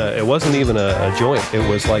wasn't even a joint. It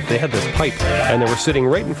was like they had this pipe, and they were sitting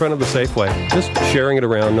right in front of the Safeway, just sharing it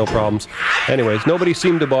around, no problems. Anyways, nobody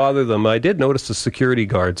seemed to bother them. I did notice the security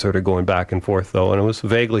guard sort of going back and forth, though, and I was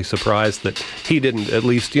vaguely surprised that he didn't at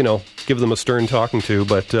least, give them a stern talking to.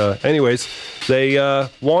 But anyways, they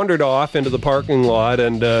wandered off into the parking lot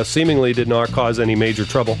and seemingly did not cause any major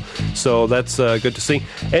trouble. So that's good to see.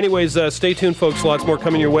 Anyways, stay tuned, folks. Lots more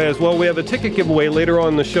coming your way as well. We have a ticket giveaway later on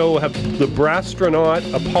in the show. We'll have the Brastronaut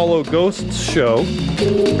Apollo Ghosts show,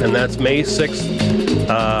 and that's May 6th.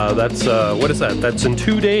 What is that? That's in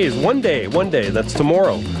 2 days. One day. That's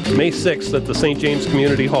tomorrow, May 6th at the St. James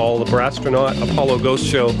Community Hall, the Brastronaut Apollo Ghost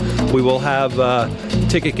show. We will have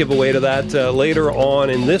ticket giveaway to that later on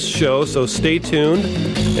in this show, so stay tuned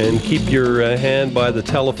and keep your hand by the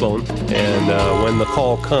telephone. And when the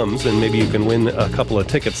call comes, and maybe you can win a couple of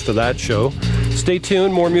tickets to that show. Stay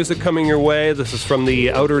tuned, more music coming your way. This is from the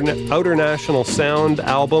Outer National Sound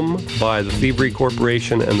album by the Thievery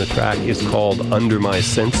Corporation, and the track is called Under My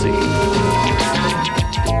Sensi.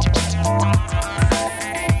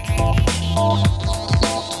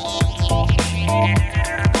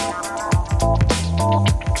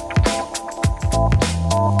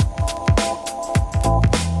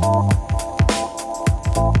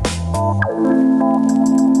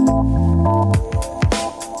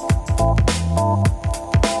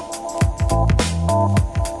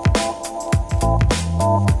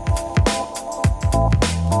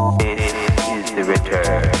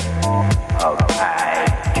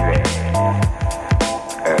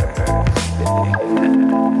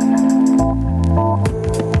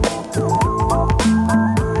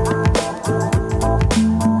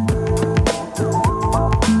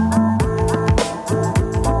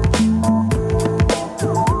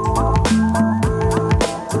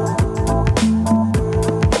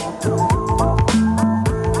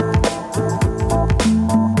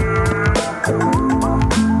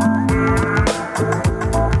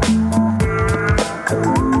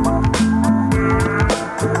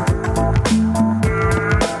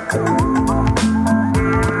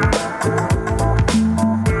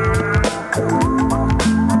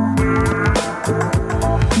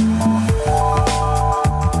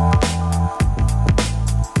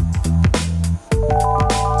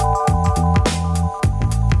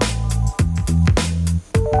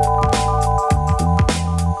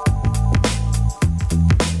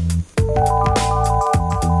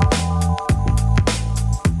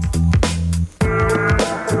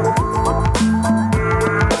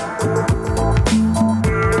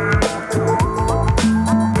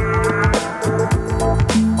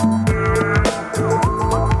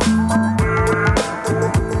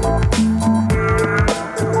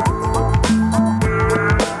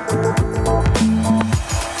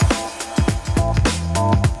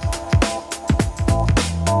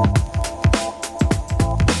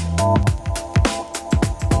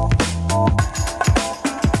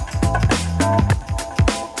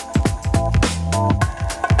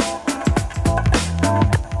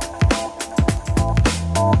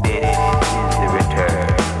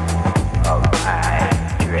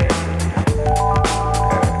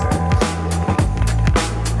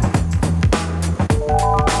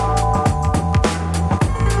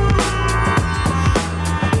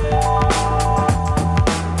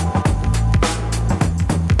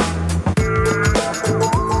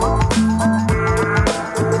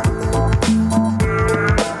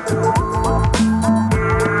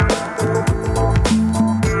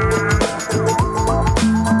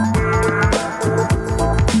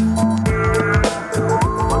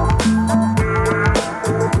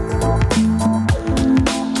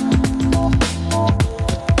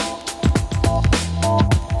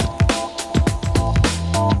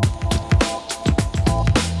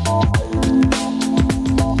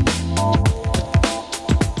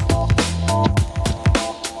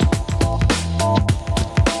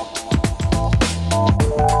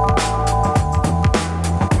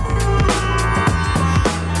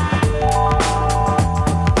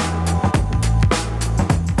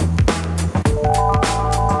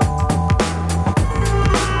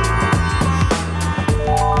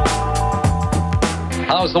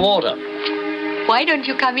 How's the water? Why don't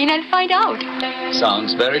you come in and find out?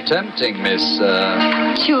 Sounds very tempting, Miss,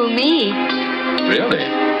 To me. Really?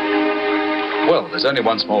 Well, there's only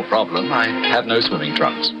one small problem. I have no swimming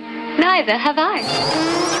trunks. Neither have I.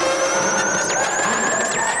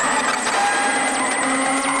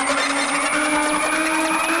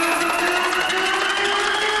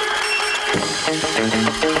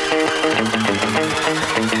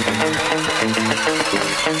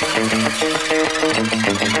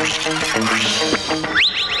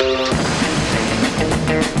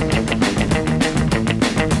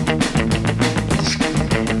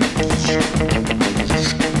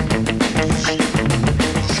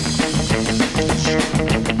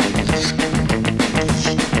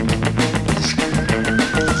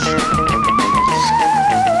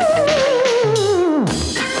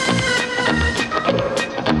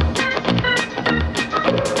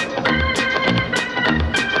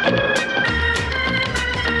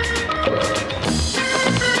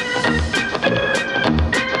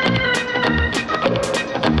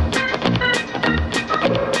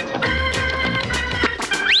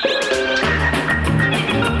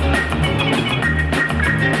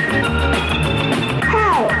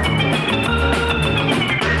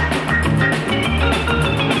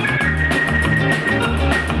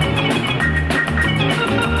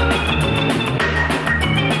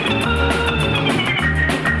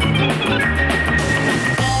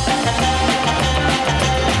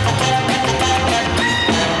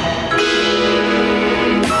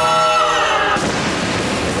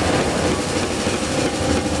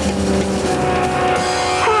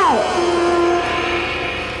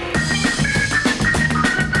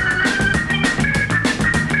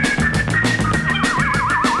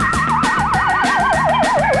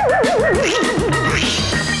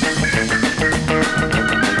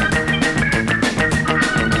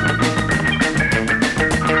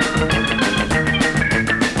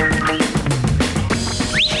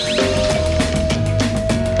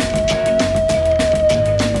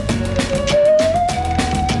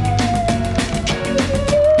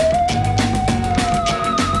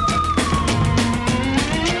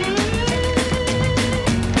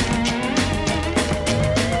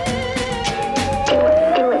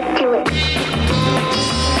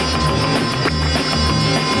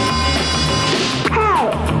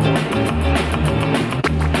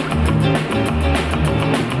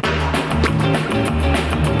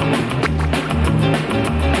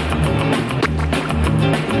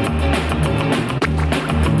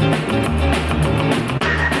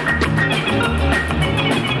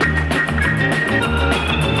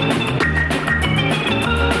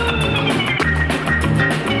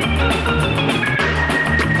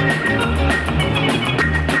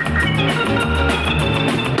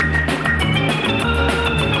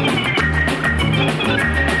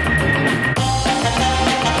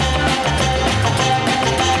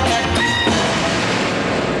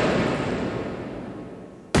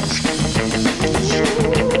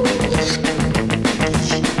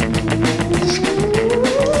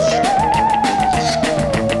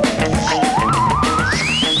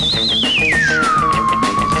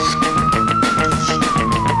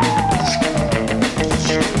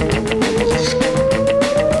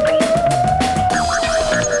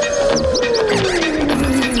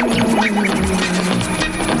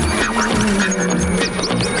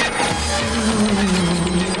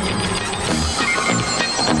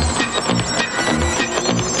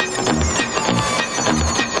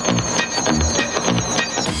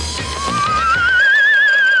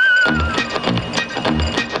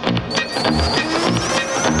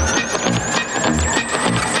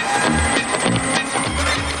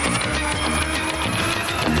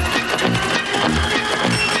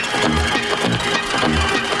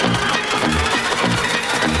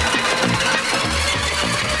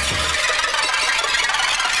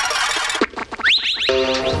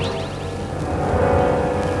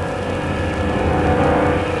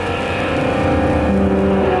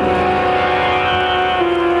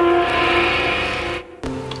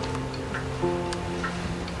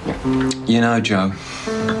 You know, Joe,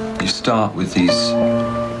 you start with these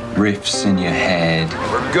riffs in your head.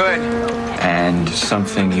 We're good. And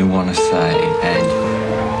something you want to say,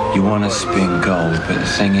 and you want to spin gold, but the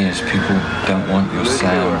thing is, people don't want your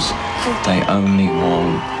sounds. They only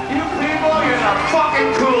want... You people, you're the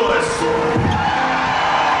fucking coolest!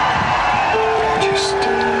 just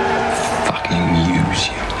fucking use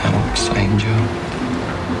you. Know what I'm saying, Joe?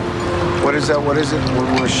 What is that? What is it? One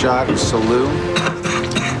more shot of Salute?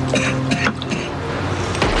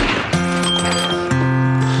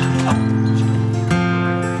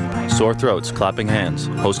 Sore Throats, Clapping Hands,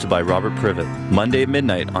 hosted by Robert Privet. Monday at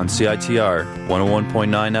midnight on CITR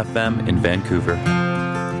 101.9 FM in Vancouver.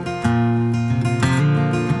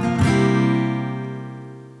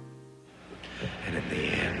 And in the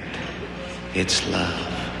end, it's love.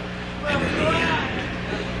 And in the end,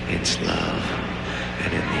 it's love.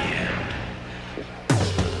 And in the end.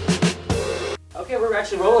 Okay, we're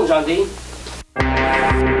actually rolling, John D.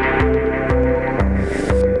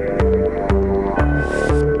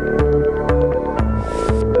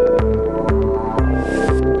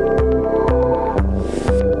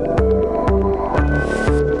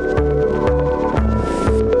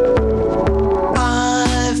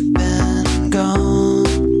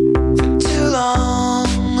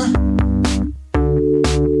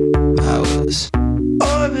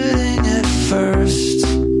 Orbiting at first.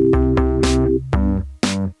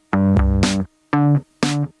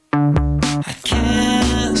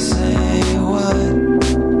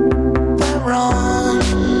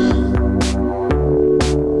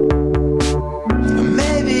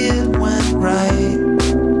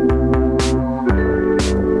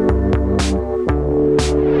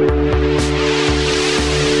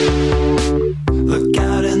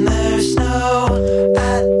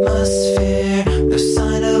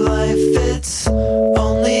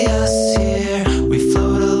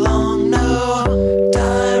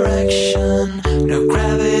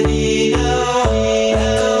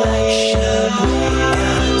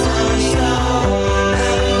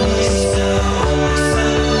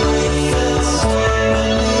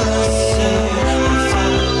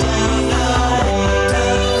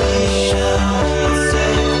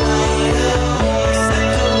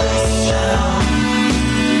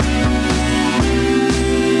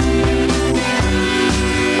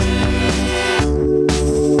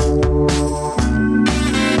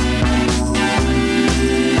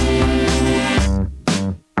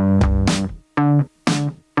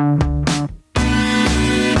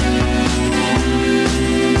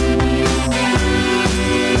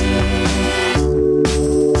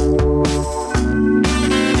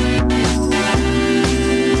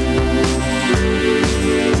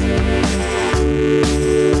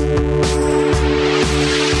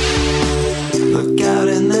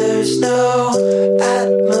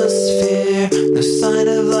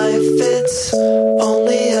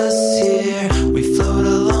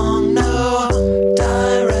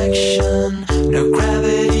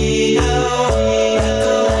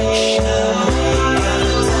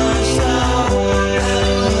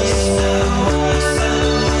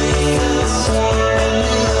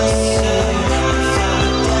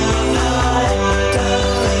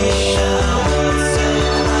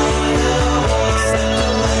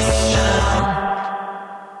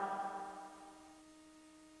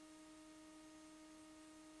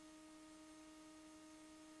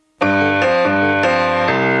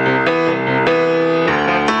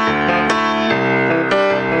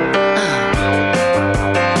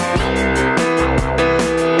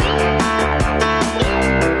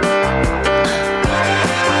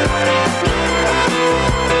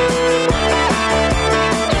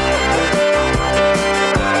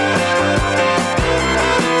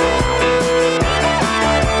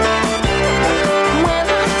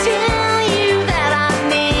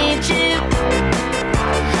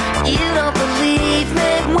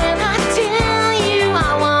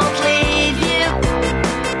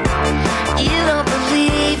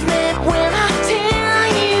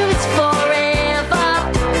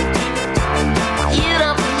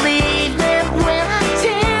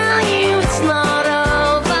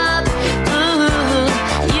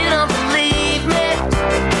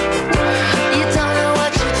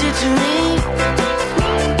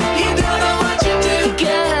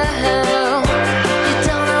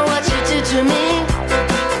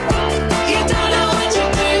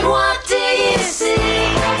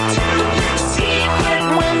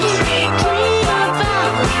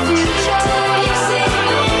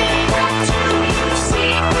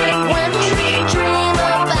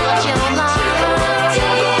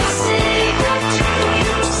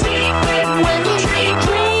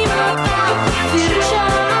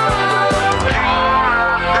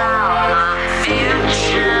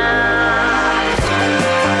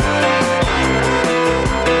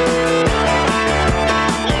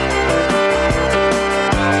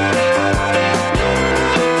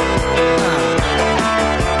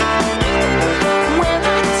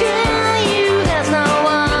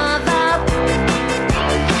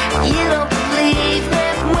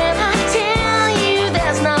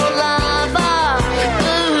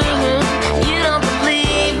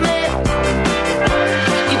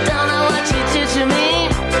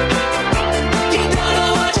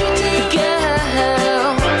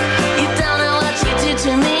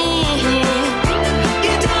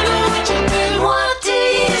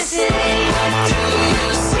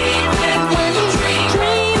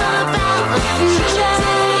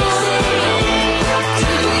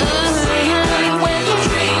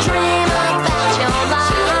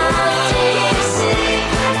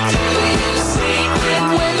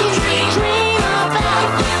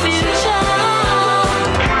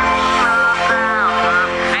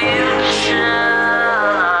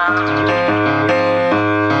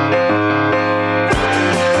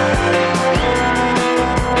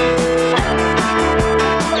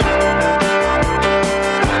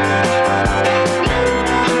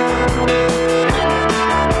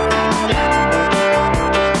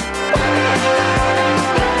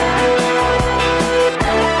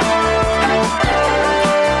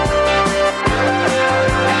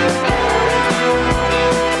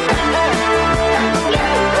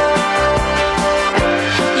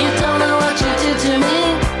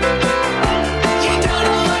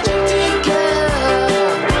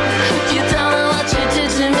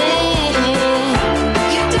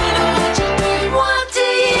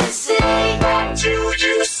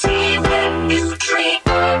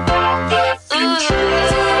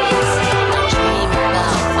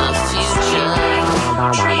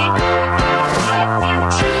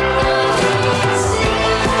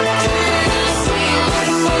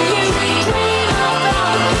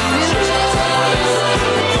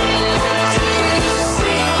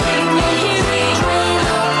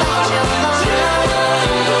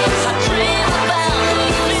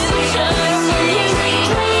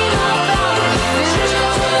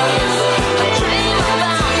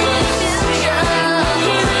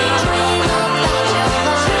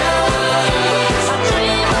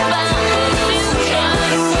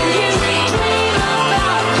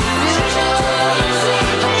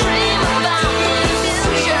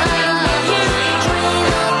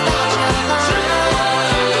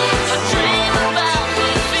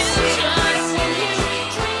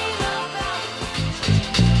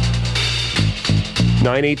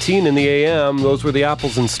 9:18 in the AM. Those were the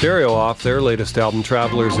Apples in Stereo off their latest album,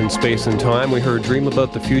 Travelers in Space and Time. We heard Dream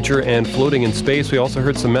About the Future and Floating in Space. We also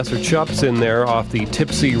heard some Messer Chups in there off the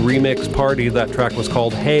Tipsy Remix Party. That track was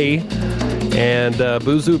called Hey. And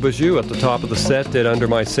Boozoo Bajou at the top of the set did Under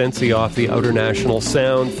My Sensi off the Outer National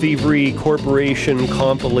Sound Thievery Corporation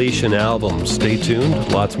compilation album. Stay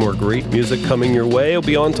tuned. Lots more great music coming your way. It'll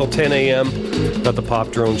be on till 10 a.m. Got the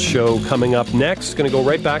Pop Drones show coming up next. Going to go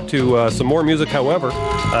right back to some more music, however.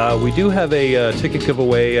 We do have a ticket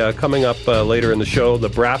giveaway coming up later in the show. The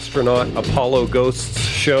Brastronaut Apollo Ghosts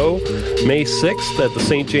show, May 6th at the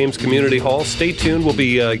St. James Community Hall. Stay tuned. We'll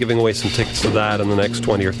be giving away some tickets to that in the next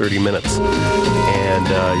 20 or 30 minutes. And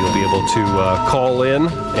you'll be able to call in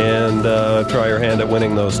and try your hand at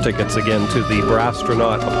winning those tickets again to the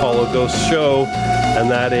Brastronaut Apollo Ghosts show. And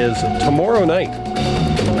that is tomorrow night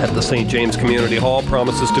at the St. James Community Hall.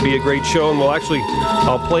 Promises to be a great show, and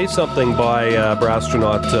I'll play something by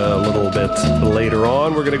Brastronaut a little bit later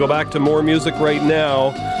on. We're going to go back to more music right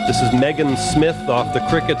now. This is Megan Smith off the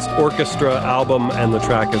Crickets Orchestra album, and the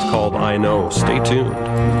track is called I Know. Stay tuned.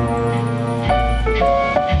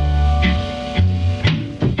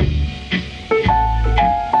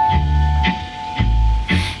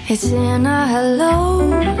 It's in a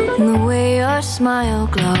hello, in the way your smile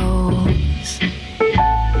glows.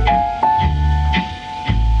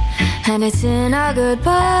 And it's in a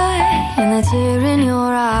goodbye, in the tear in your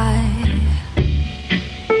eye.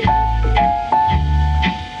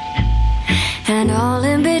 And all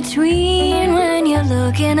in between, when you're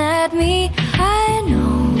looking at me, I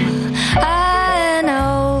know, I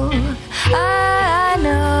know, I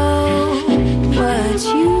know what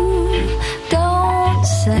you don't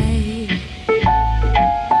say.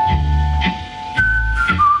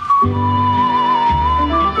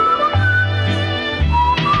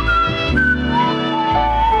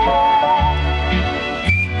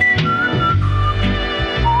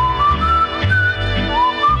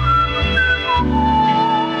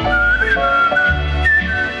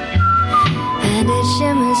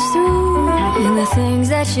 In the things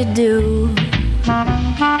that you do,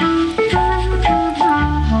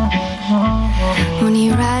 when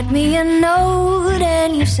you write me a note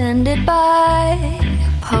and you send it by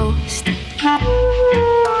post,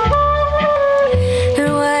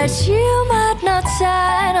 and what you might not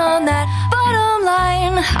sign on that bottom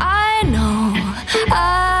line, I know,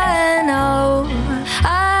 I know,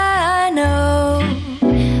 I know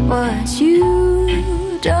what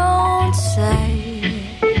you don't say.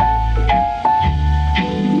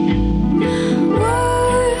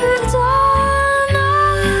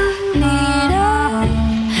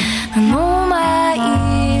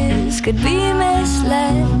 Could be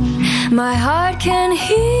misled, my heart can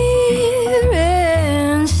hear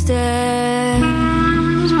instead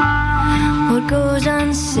what goes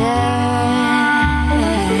unsaid.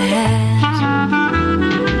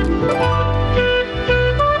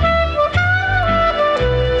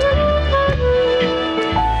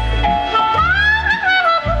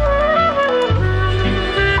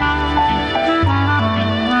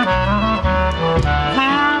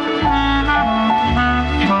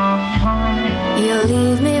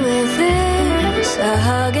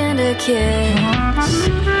 Kiss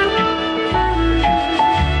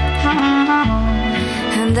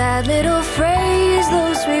and that little phrase,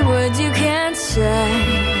 those sweet words you can't say.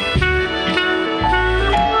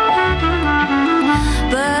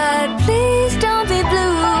 But please don't be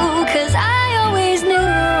blue, 'cause I always knew,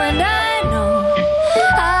 and I know,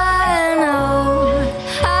 I know,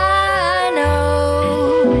 I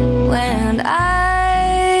know, and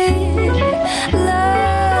I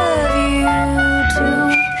love you too.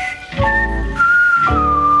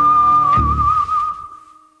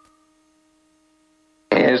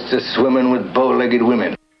 Here's to swimming with bow-legged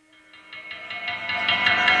women.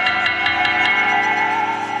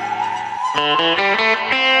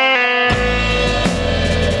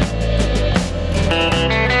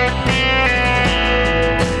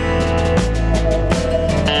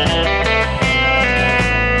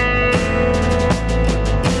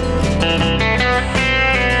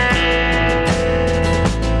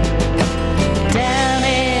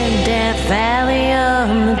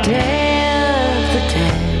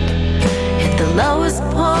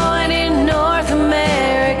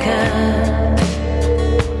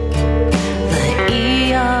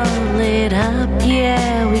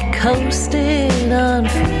 Coasted on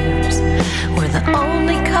fumes. We're the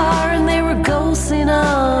only car and they were ghosts in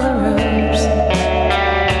all the rooms.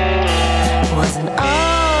 It was an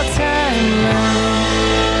all-time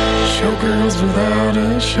low. Showgirls without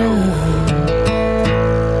a show.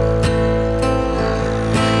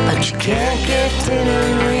 But you can't get dinner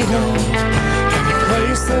in Reno, any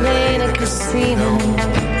place that ain't a casino.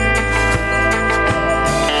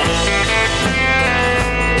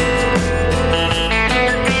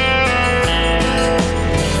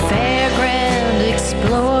 Fairground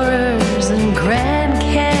explorers and Grand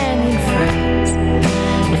Canyon friends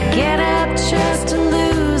would get up just to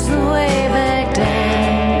lose the way back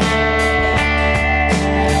down,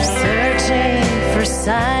 searching for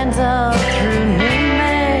signs all through New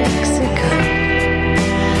Mexico.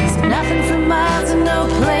 There's nothing for miles and no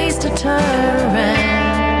place to turn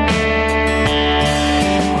around.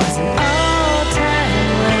 Was an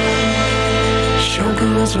all-time low.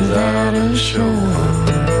 Showgirls without a show.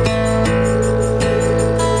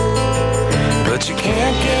 But you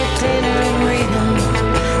can't get dinner in Reno,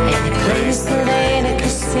 any place that ain't a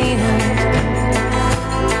casino.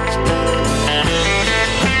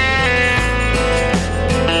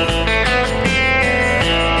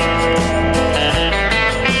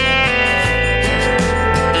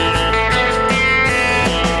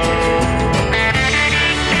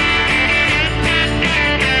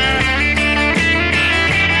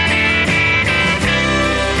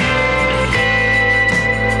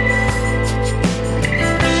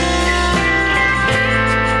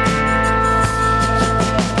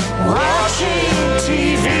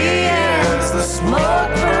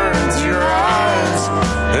 Smoke burns your eyes.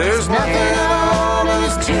 There's nothing on and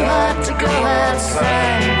it's too hot to go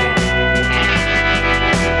outside.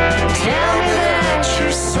 Tell me that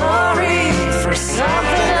you're sorry for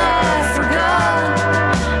something I forgot,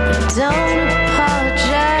 but don't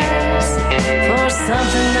apologize for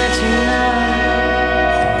something that you're not.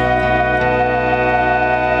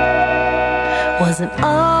 Was an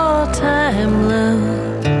all-time low.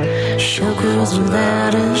 Showgirls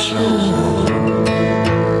without a show.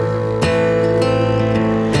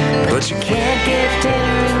 But you can't get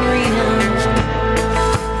dinner in Reno,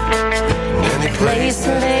 any place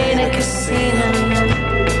that ain't a casino.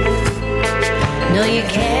 No, you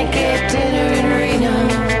can't get dinner in Reno,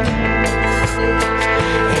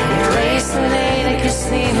 any place that ain't a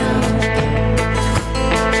casino.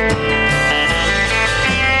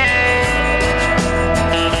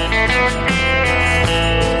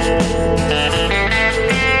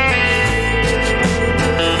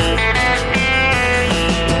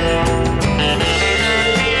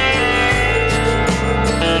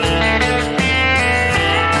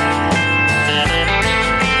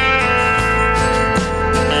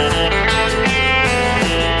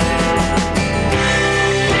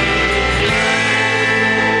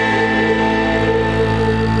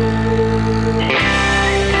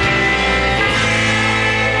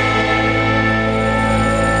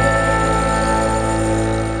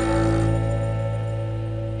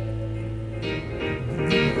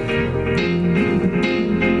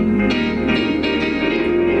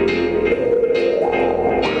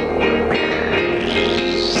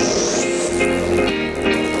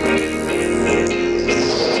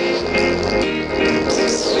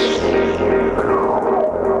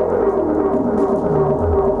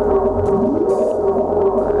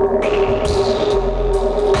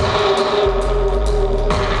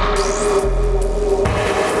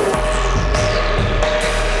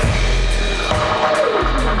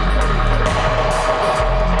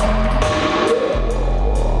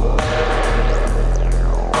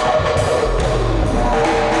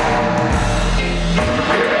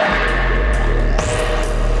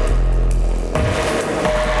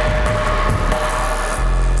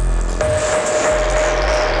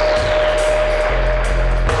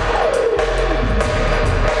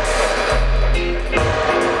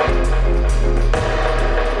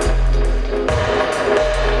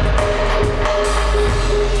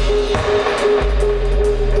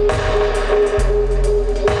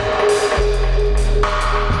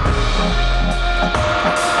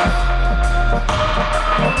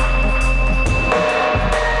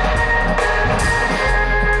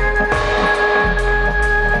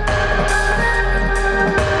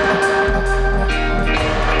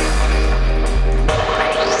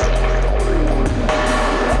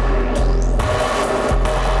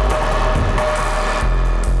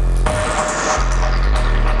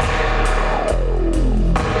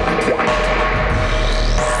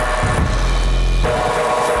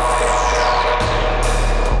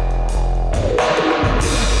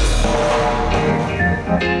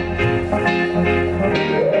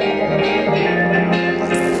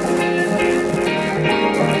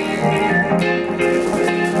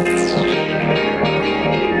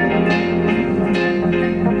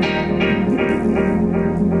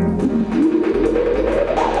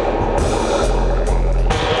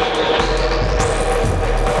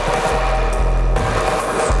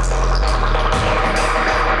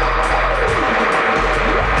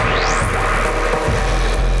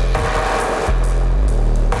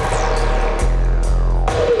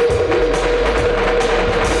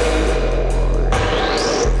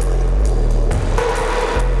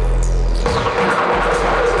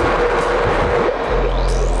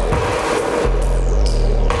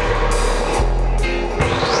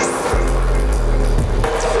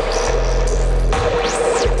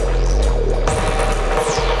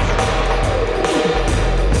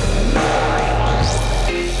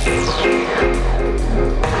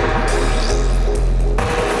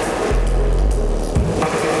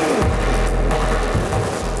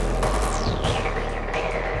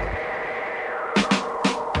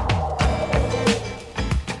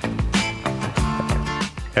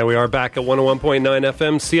 And we are back at 101.9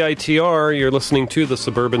 FM CITR. You're listening to the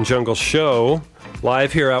Suburban Jungle Show,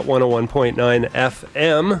 live here at 101.9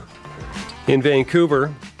 FM in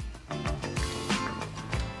Vancouver.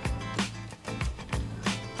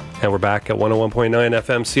 And we're back at 101.9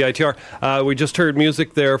 FM CITR. We just heard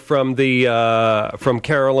music there from from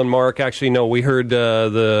Carol and Mark. Actually, no, we heard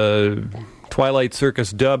the Twilight Circus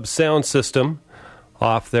dub sound system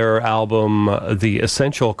off their album, The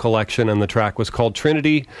Essential Collection, and the track was called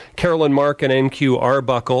Trinity. Carol and Mark and NQ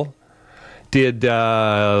Arbuckle did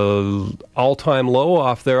All Time Low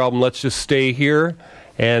off their album Let's Just Stay Here,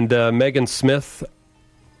 and Megan Smith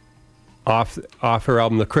off her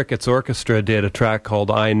album The Crickets Orchestra did a track called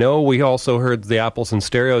I Know. We also heard the Apples in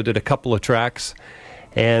Stereo did a couple of tracks,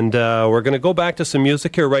 and we're going to go back to some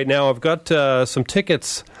music here right now. I've got some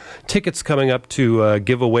tickets coming up to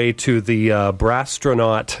give away to the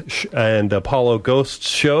Brastronaut and Apollo Ghosts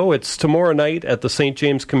show. It's tomorrow night at the St.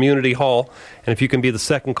 James Community Hall, and if you can be the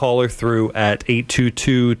second caller through at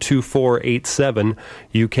 822-2487,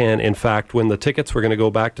 you can in fact win the tickets. We're going to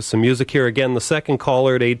go back to some music here. Again, the second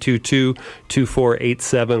caller at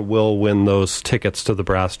 822-2487 will win those tickets to the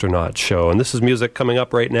Brastronaut show. And this is music coming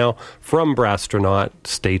up right now from Brastronaut.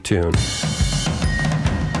 Stay tuned.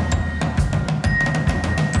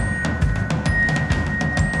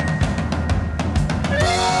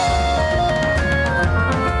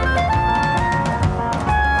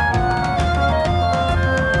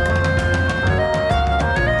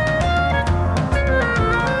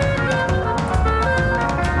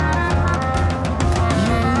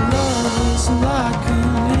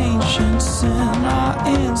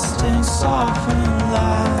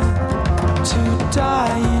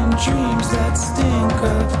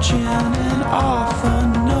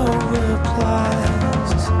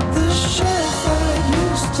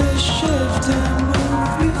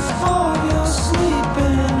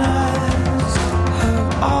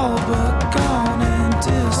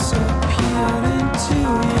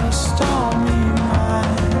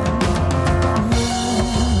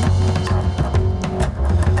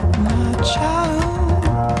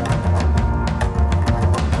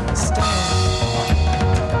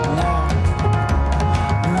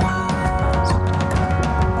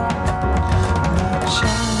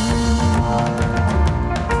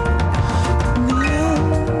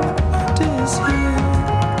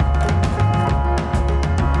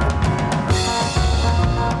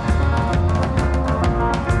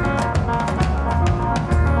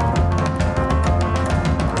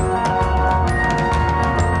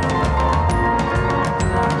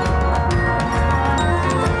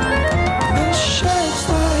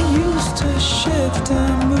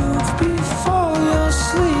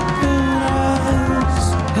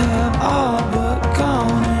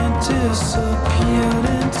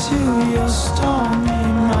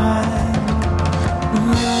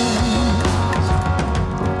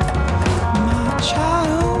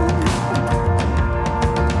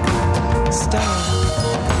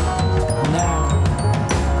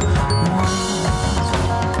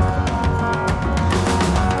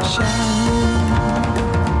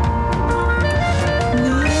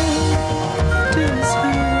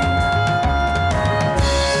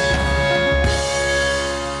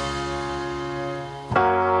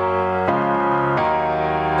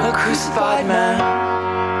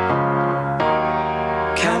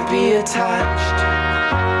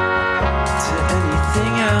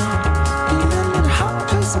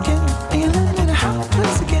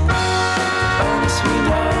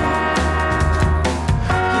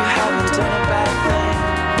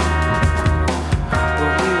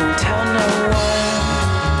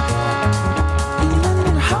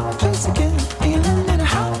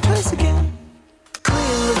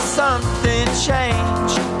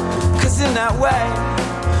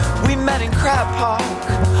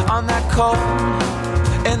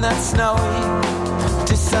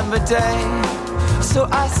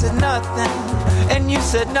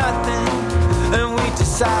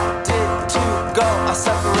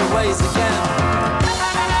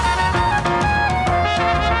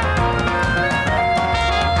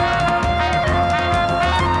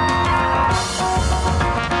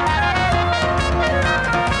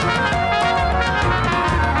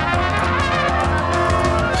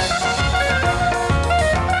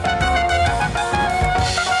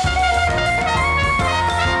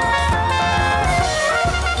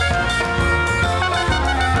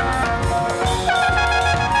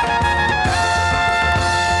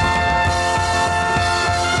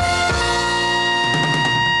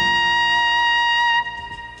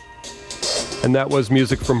 And that was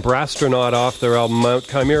music from Brastronaut off their album Mount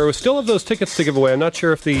Chimera. We still have those tickets to give away. I'm not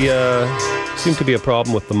sure if the Seemed to be a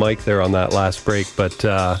problem with the mic there on that last break, but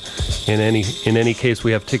in any case,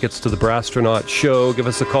 we have tickets to the Brastronaut show. Give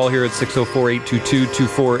us a call here at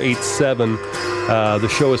 604-822-2487. The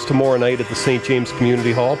show is tomorrow night at the St. James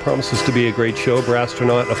Community Hall. Promises to be a great show.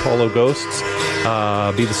 Brastronaut, Apollo Ghosts.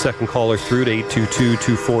 Be the second caller through to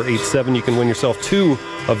 822-2487. You can win yourself 2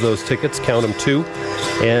 of those tickets. Count them 2.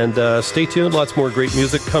 And stay tuned. Lots more great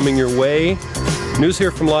music coming your way. News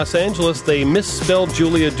here from Los Angeles. They misspelled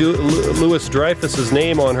Julia Louis-Dreyfus's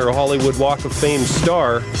name on her Hollywood Walk of Fame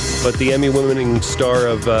star, but the Emmy-winning star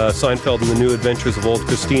of Seinfeld and the New Adventures of Old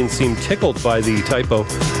Christine seemed tickled by the typo.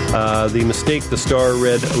 The mistake, the star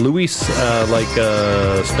read Luis, like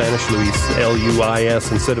Spanish Luis,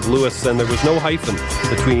 L-U-I-S, instead of Louis, and there was no hyphen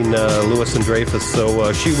between Louis and Dreyfus,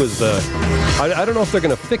 so she was... I don't know if they're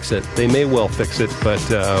going to fix it. They may well fix it, but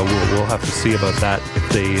we'll have to see about that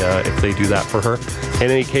if they do that for her. In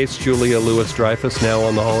any case, Julia Louis-Dreyfus now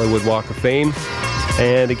on the Hollywood Walk of Fame.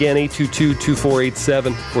 And again,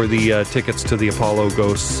 822-2487 for the tickets to the Apollo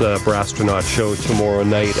Ghosts Brastronaut show tomorrow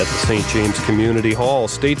night at the St. James Community Hall.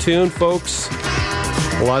 Stay tuned, folks.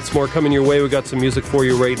 Lots more coming your way. We got some music for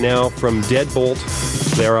you right now from Deadbolt.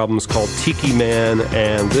 Their album is called Tiki Man,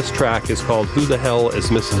 and this track is called Who the Hell is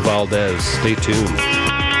Mrs. Valdez? Stay tuned.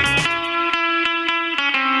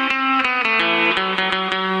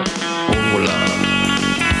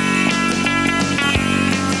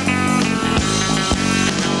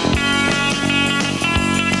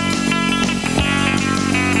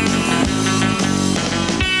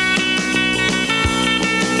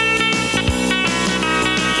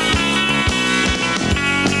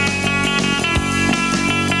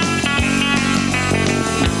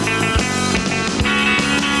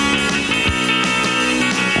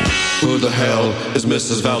 Is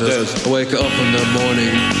Mrs. Valdez. I wake up in the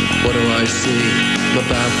morning, what do I see? My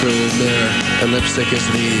bathroom mirror and lipstick is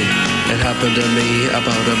me. It happened to me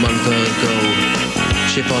about a month ago.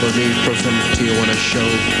 She followed me from some Tijuana show.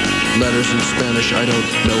 Letters in Spanish, I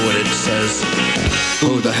don't know what it says.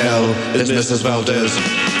 Who the hell is Mrs. Valdez?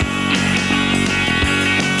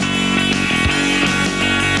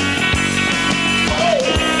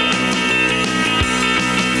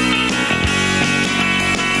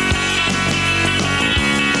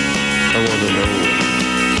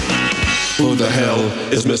 Who the hell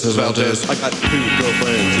is Mrs. Valdez? I got 2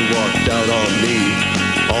 girlfriends who walked out on me,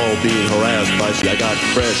 all being harassed by I got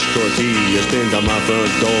fresh tortillas pinned on my front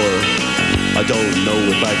door. I don't know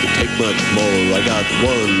if I could take much more. I got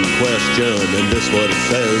 1 question, and this what it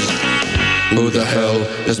says. Who the hell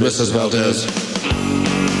is Mrs. Valdez?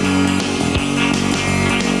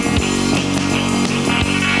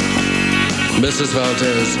 Mrs.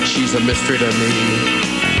 Valdez, she's a mystery to me.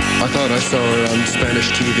 I thought I saw her on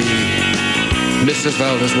Spanish TV. Mrs.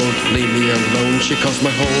 Valdez won't leave me alone. She calls my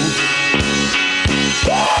home.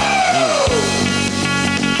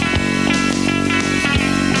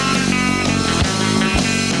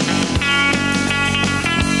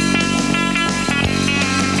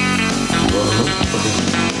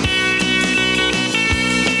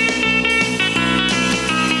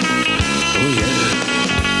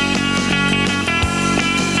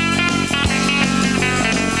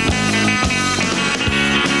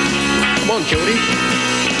 Jody?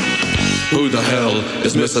 Who the hell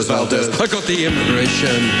is Mrs. Valdez? I got the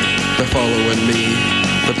immigration. They're following me,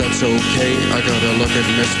 but that's okay. I gotta look at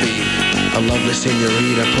Miss B, a lovely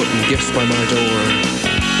senorita putting gifts by my door.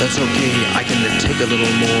 That's okay, I can take a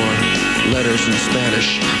little more. Letters in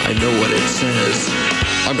Spanish, I know what it says.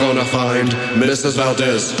 I'm gonna find Mrs.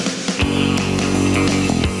 Valdez.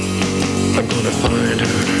 I'm gonna find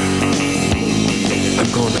her.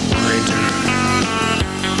 I'm gonna find her.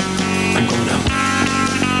 I'm gonna find her.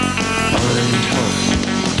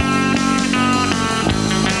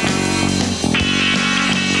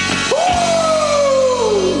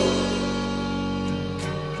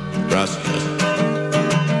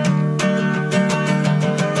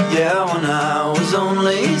 Yeah, when I was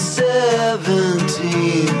only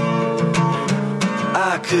 17,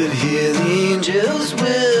 I could hear the angels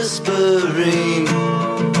whispering.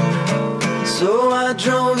 So I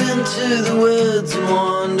drove into the woods and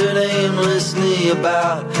wandered aimlessly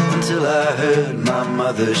about until I heard my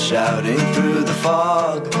mother shouting through the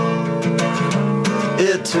fog.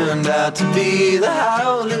 It turned out to be the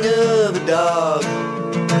howling of a dog,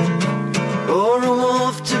 or a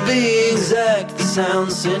wolf to be exact. The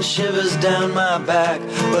sound sent shivers down my back,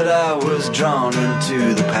 but I was drawn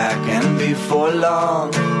into the pack, and before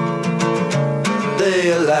long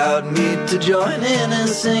they allowed me to join in and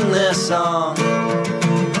sing their song.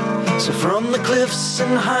 So from the cliffs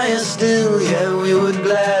and higher still, yeah, we would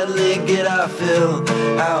gladly get our fill,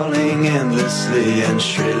 howling endlessly and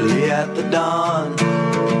shrilly at the dawn.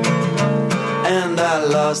 And I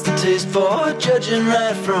lost the taste for judging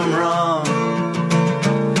right from wrong,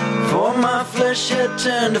 for my flesh had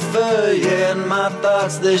turned to fur, yeah, and my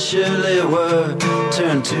thoughts they surely were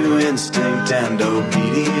turned to instinct and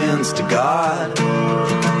obedience to God.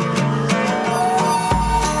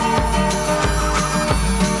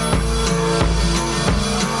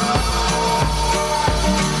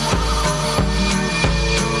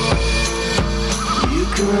 You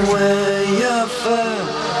can wear your fur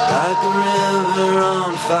like a river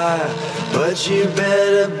on fire, but you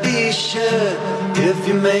better be sure if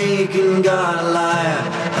you're making God a liar.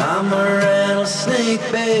 I'm a rattlesnake,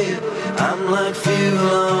 babe, I'm like fuel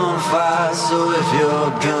on fire. So if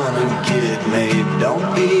you're gonna get made,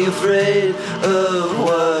 don't be afraid of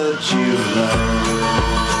what you've learned.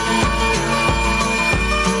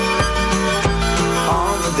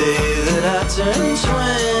 On the day that I turned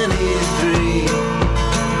 23,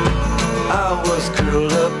 I was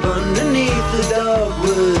curled up underneath a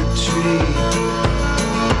dogwood tree,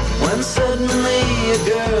 when suddenly a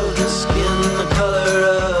girl, her skin the color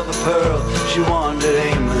of a pearl, she wandered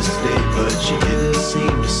aimlessly, but she didn't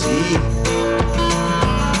seem to see.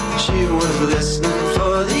 She was listening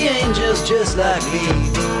for the angels just like me.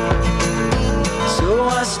 So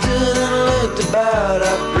I stood and looked about,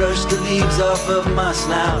 I brushed the leaves off of my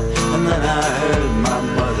snout, and then I heard my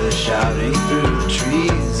mother shouting through the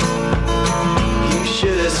trees. You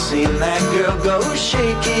should have seen that girl go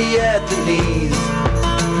shaky at the knees.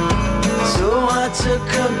 So I took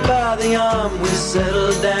her by the arm, we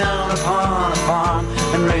settled down upon a farm,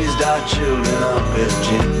 and raised our children up as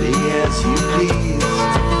gently as you please.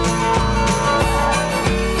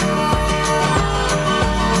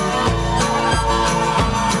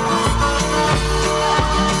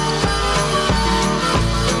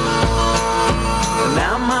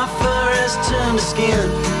 Now my fur has turned to skin,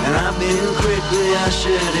 and I've been quickly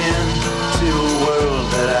ushered in to a world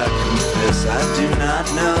that I confess I do not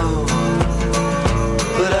know.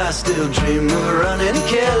 But I still dream of running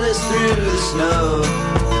careless through the snow,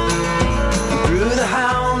 and through the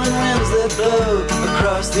howling winds that blow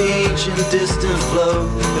across the ancient distant flow,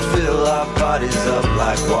 that fill our bodies up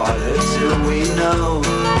like water till we know.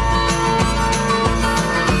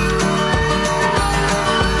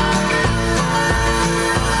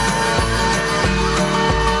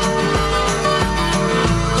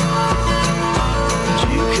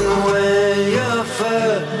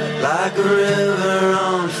 Like a river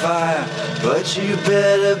on fire, but you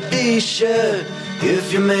better be sure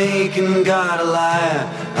if you're making God a liar.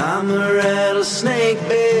 I'm a rattlesnake,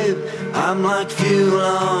 babe, I'm like fuel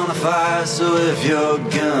on a fire. So if you're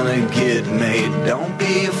gonna get made, don't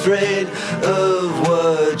be afraid of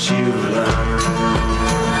what you've learned.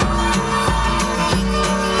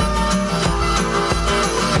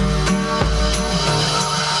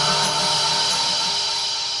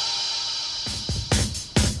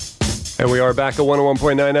 And we are back at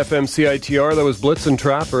 101.9 FM CITR. That was Blitzen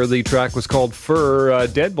Trapper. The track was called Fur.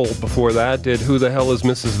 Deadbolt before that did Who the Hell is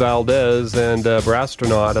Mrs. Valdez? And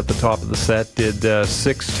Brastronaut at the top of the set did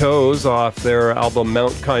Six Toes off their album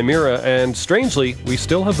Mount Chimera. And strangely, we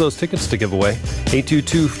still have those tickets to give away.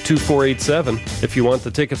 822-2487. If you want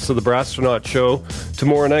the tickets to the Brastronaut show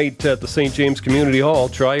tomorrow night at the St. James Community Hall,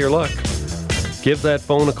 try your luck. Give that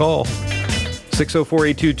phone a call.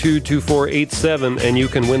 604-822-2487, and you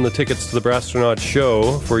can win the tickets to the Brastronaut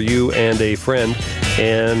show for you and a friend.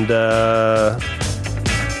 And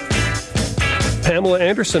Pamela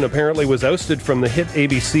Anderson apparently was ousted from the hit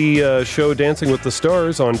ABC show Dancing with the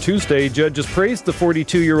Stars on Tuesday. Judges praised the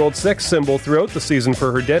 42-year-old sex symbol throughout the season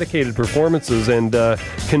for her dedicated performances and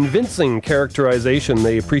convincing characterization.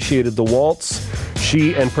 They appreciated the waltz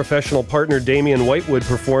she and professional partner Damian Whitewood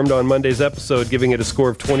performed on Monday's episode, giving it a score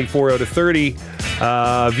of 24 out of 30.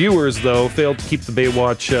 Viewers, though, failed to keep the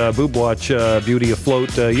Baywatch boob watch beauty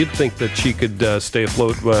afloat. You'd think that she could stay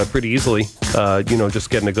afloat pretty easily,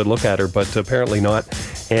 just getting a good look at her, but apparently not.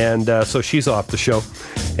 And so she's off the show.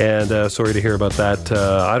 And sorry to hear about that.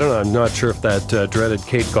 I don't know. I'm not sure if that dreaded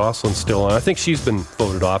Kate Gosselin's still on. I think she's been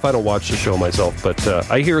voted off. I don't watch the show myself, but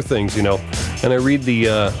I hear things, and I read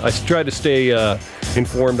I try to stay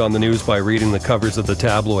informed on the news by reading the covers of the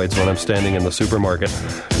tabloids when I'm standing in the supermarket.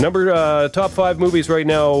 Top 5 movies right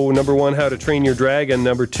now. Number 1, How to Train Your Dragon.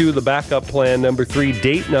 Number 2, The Backup Plan. Number 3,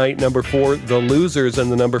 Date Night. Number 4, The Losers. And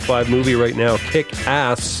the number 5 movie right now, Kick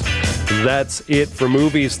Ass. That's it for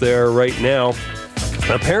movies there right now.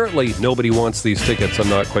 Apparently, nobody wants these tickets. I'm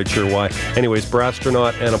not quite sure why. Anyways,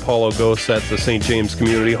 Brastronaut and Apollo Ghosts at the St. James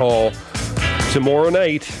Community Hall tomorrow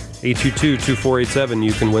night, 822-2487.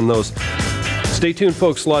 You can win those. Stay tuned,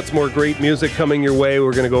 folks. Lots more great music coming your way.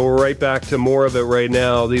 We're going to go right back to more of it right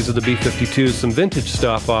now. These are the B-52s, some vintage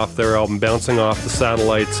stuff off their album, Bouncing Off the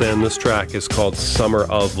Satellites, and this track is called Summer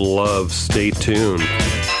of Love. Stay tuned.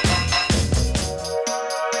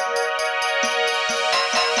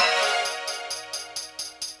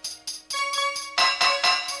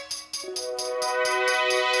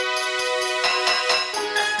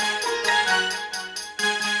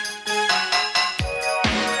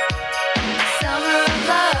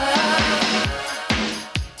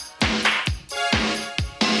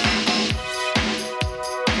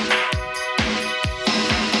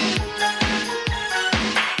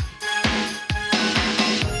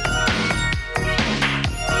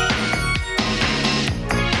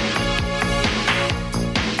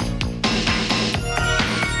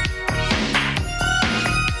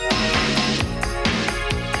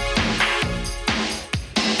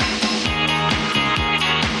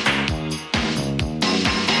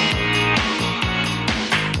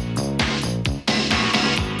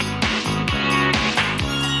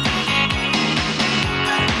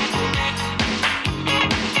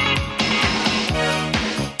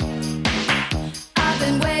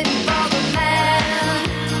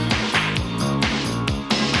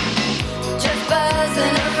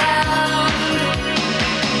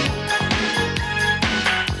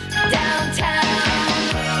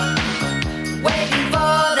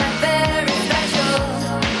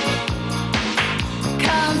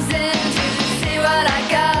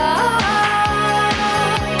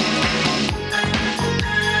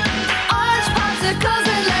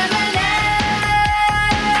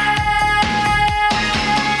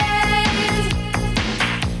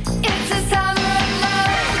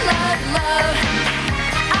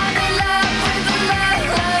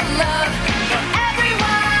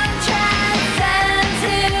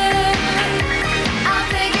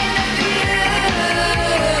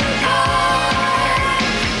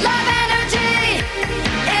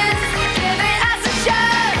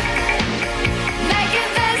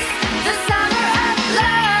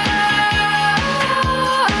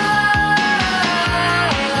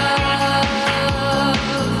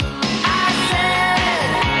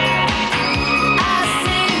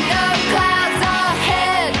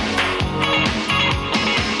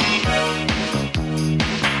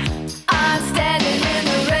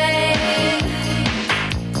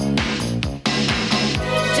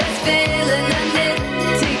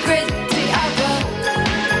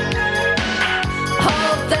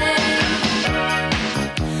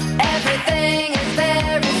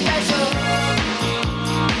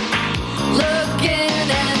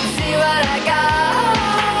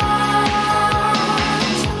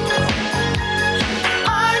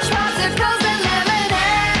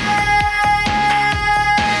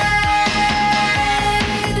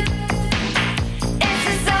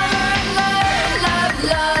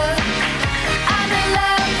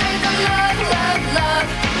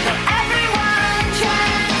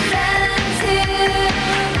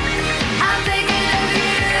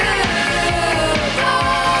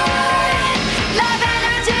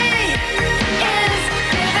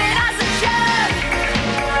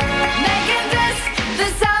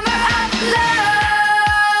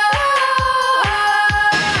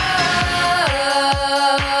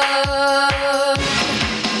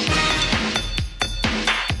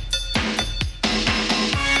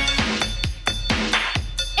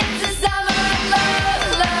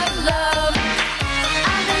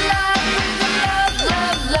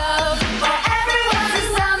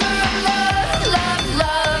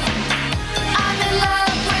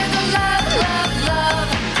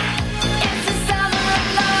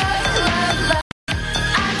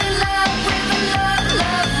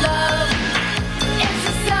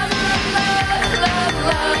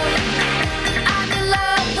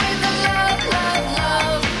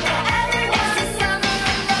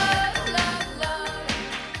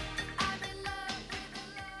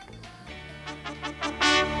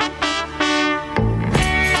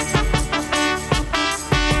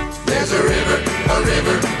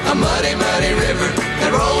 a muddy, muddy river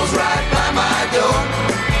that rolls right by my door.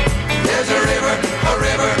 There's a river,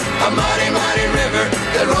 a muddy, muddy river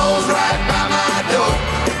that rolls right by my door.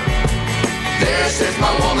 There sits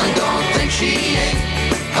my woman, don't think she ain't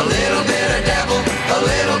a little bit of devil, a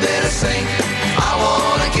little bit of saint. I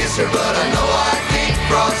wanna kiss her, but I know I can't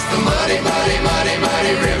cross the muddy, muddy, muddy,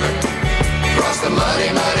 muddy river. Cross the muddy,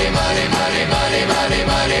 muddy, muddy, muddy, muddy, muddy,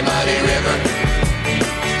 muddy, muddy river.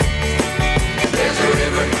 There's a river.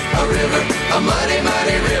 a muddy,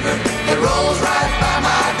 muddy river that rolls right by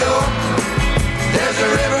my door. There's a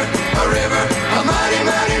river, a muddy,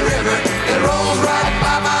 muddy river that rolls right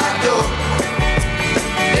by my door.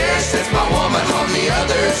 There sits my woman on the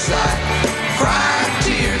other side, crying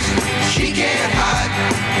tears she can't hide.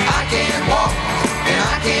 I can't walk and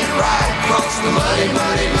I can't ride across the muddy,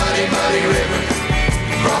 muddy, muddy, muddy river.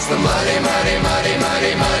 Across the muddy, muddy, muddy,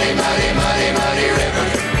 muddy, muddy, muddy, muddy, muddy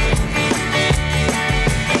river.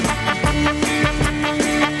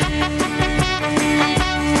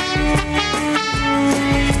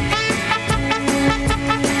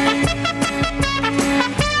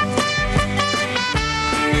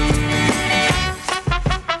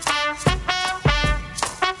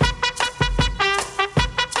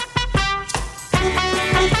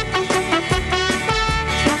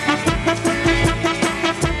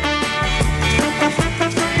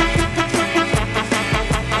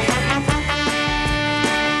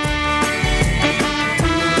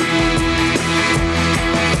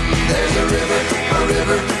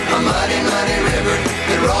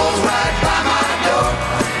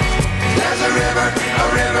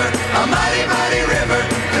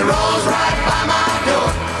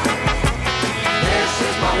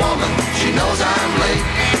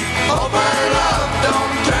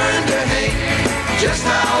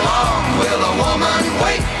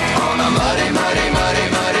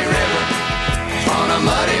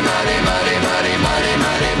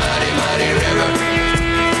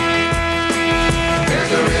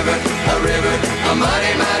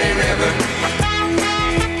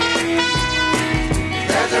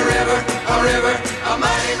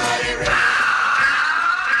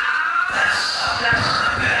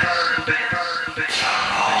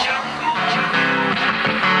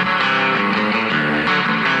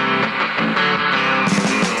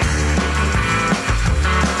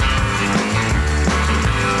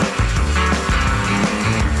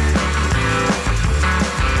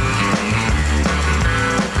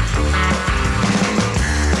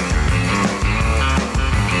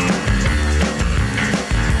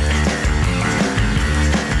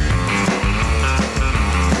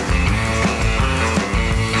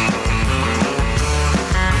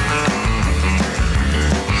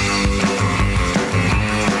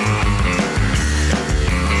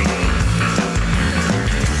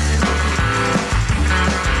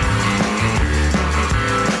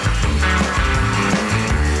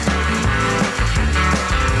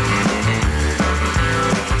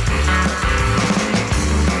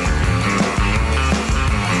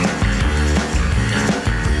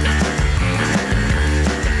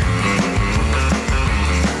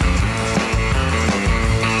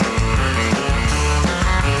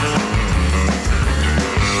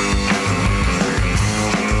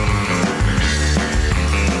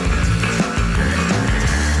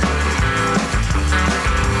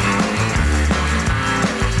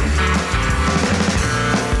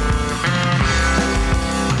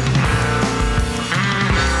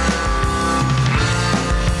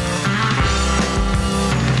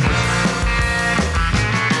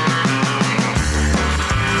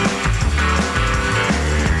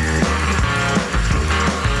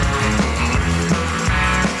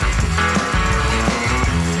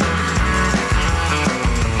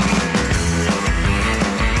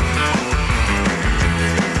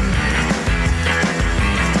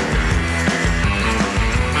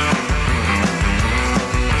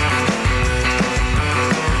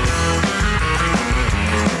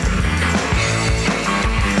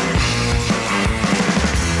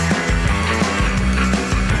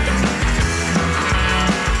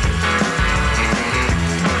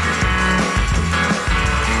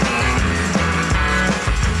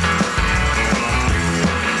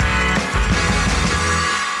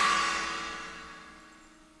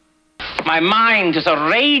 My mind is a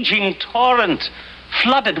raging torrent,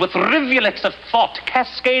 flooded with rivulets of thought,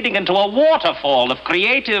 cascading into a waterfall of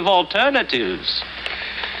creative alternatives.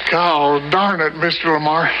 God darn it, Mr.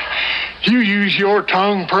 Lamar. You use your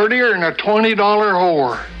tongue prettier than a $20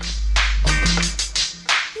 whore.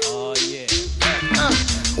 Oh, yeah.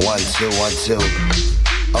 1, 2, 1, 2.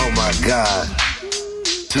 Oh, my God.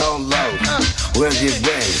 Tone low. Where's your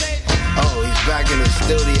been? Oh, he's back in the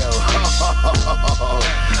studio.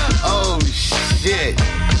 Oh, shit.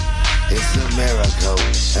 It's a miracle.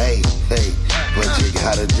 Hey, hey, what you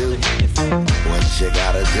gotta do? What you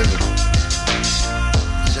gotta do?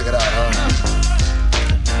 Check it out, huh?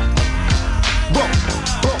 Boom,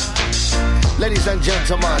 boom. Ladies and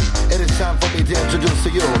gentlemen, it is time for me to introduce to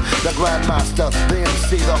you the Grandmaster, the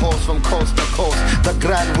MC, the host from coast to coast, the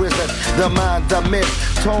Grand Wizard, the man, the myth,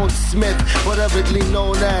 Tone Smith, whatever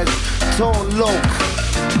known as Tone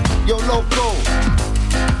Loc. Yo, loco,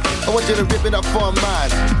 I want you to rip it up for mine.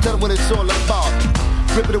 Tell them what it's all about.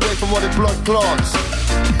 Rip it away from all the blood clots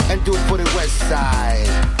and do it for the West Side.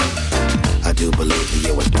 I do believe the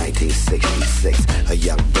year was 1966. A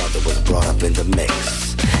young brother was brought up in the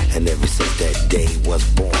mix. And ever since that day he was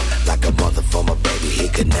born, like a mother from a baby, he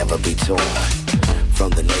could never be torn.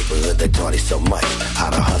 From the neighborhood that taught him so much, how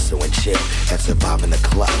to hustle and chill and survive in the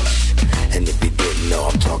clutch. And if you didn't know,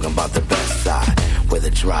 I'm talking about the best side, where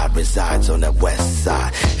the tribe resides on the west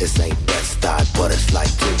side. It ain't best side, but it's like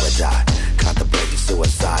do or die. Contemplating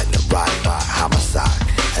suicide and a ride by homicide.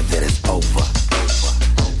 And then it's over.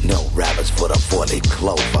 No rabbits for the 4-leaf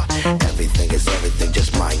clover. Everything is everything,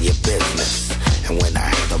 just mind your business. And when I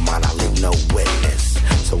have the mind, I leave no witness.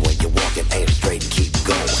 So when you're walking, aim straight and keep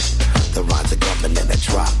going. The rhymes are coming and the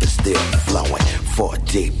drop is still flowing. 4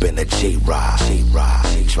 deep in the G-Ride. She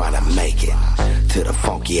trying to make it to the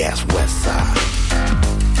funky ass west side.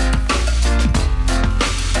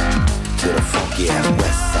 To the funky ass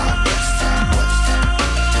west side.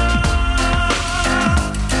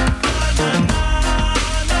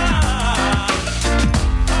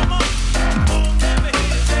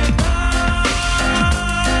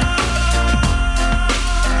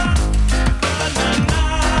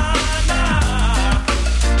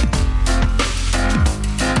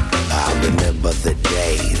 The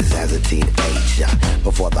days as a teenager,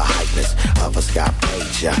 before the hypeness of a Scott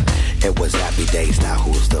Pager. It was happy days, now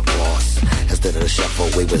who's the boss? Instead of the shuffle,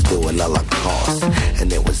 we was doing a la cost.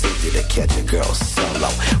 And it was easy to catch a girl solo,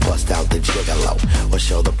 bust out the gigolo, or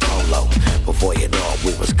show the polo. Before you know it,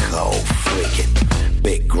 we was cold freaking,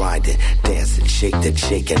 big grinding, dancing, shake the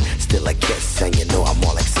chicken. Still a kiss, and you know I'm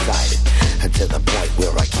all excited, and to the point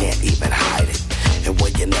where I can't even hide it. And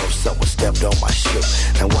when you know someone stepped on my shoe,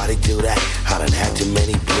 and why they do that? I done had too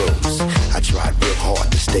many brews. I tried real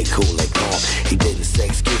hard to stay cool and calm. He didn't say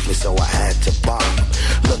excuse me, so I had to bomb.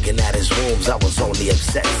 Looking at his rooms, I was on the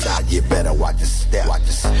upset side. You better watch your step,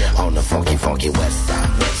 on the funky, funky west side.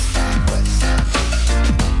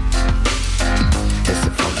 It's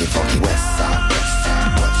the funky, funky west side.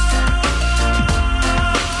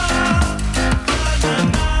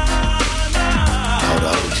 All the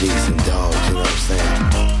OGs and dogs, you know what I'm saying?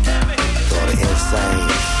 To all the insane,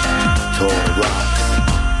 to all the rocks,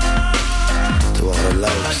 to all the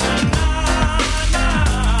lows.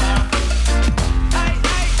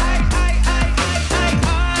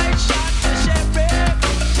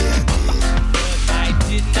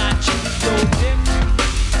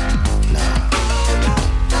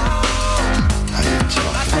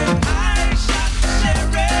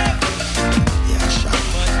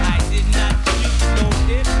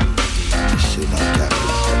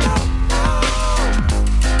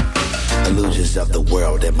 Of the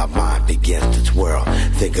world and my mind begins to twirl.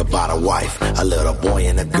 Think about a wife, a little boy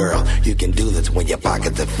and a girl. You can do this when your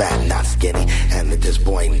pockets are fat, not skinny. And at this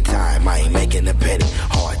point in time, I ain't making a penny.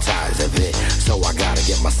 Hard times have hit, so I gotta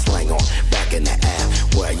get my slang on. Back in the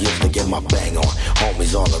app, where I used to get my bang on.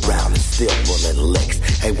 Homies all around and still pulling licks.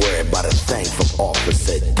 Ain't worried about a thing from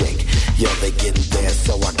Officer Dick. Yo, they getting there,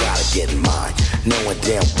 so I gotta get mine. Knowing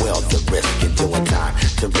damn well the risk in doing time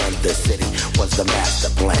to run the city was the master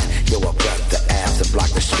plan. Yo, I run the abs and block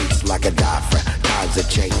the streets like a diaphragm. Times have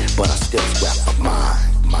changed, but I still scrap for mine.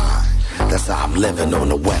 That's how I'm living on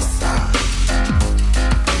the west side.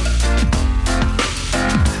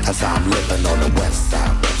 That's how I'm living on the west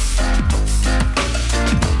side.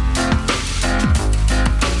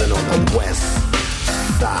 Living on the west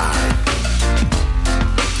side.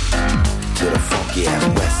 To the funky ass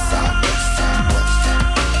west side.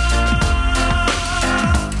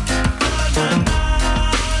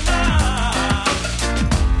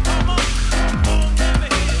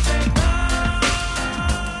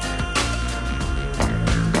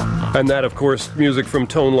 And that, of course, music from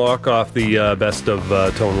Tone Loc off the best of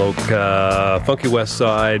Tone Loc, Funky West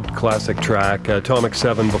Side, classic track. Atomic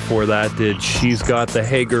 7 before that did She's Got the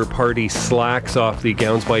Hager Party Slacks off the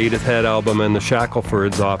Gowns by Edith Head album, and the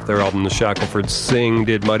Shacklefords off their album The Shacklefords Sing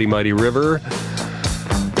did Muddy Muddy River.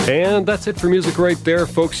 And that's it for music right there,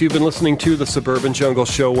 folks. You've been listening to the Suburban Jungle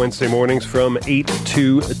Show Wednesday mornings from 8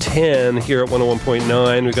 to 10 here at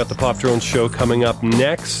 101.9. We've got the Pop Drones Show coming up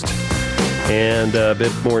next. And a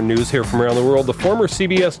bit more news here from around the world. The former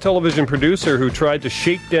CBS television producer who tried to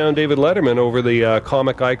shake down David Letterman over the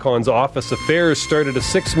comic icon's office affairs started a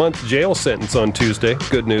 6-month jail sentence on Tuesday.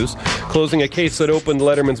 Good news. Closing a case that opened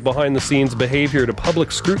Letterman's behind-the-scenes behavior to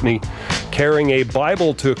public scrutiny, carrying a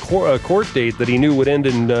Bible to a court date that he knew would end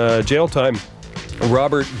in jail time.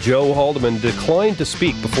 Robert Joe Haldeman declined to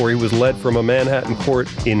speak before he was led from a Manhattan court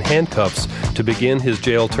in handcuffs to begin his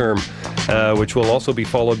jail term. which will also be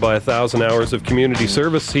followed by 1,000 hours of community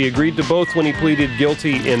service. He agreed to both when he pleaded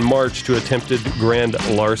guilty in March to attempted grand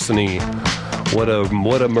larceny. What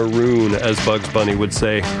a maroon, as Bugs Bunny would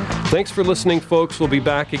say. Thanks for listening, folks. We'll be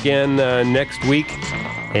back again next week.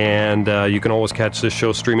 And you can always catch this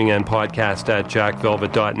show streaming and podcast at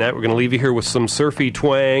jackvelvet.net. We're going to leave you here with some surfy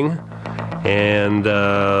twang. And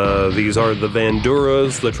these are the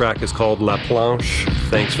Vanduras. The track is called La Planche.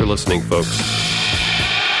 Thanks for listening, folks.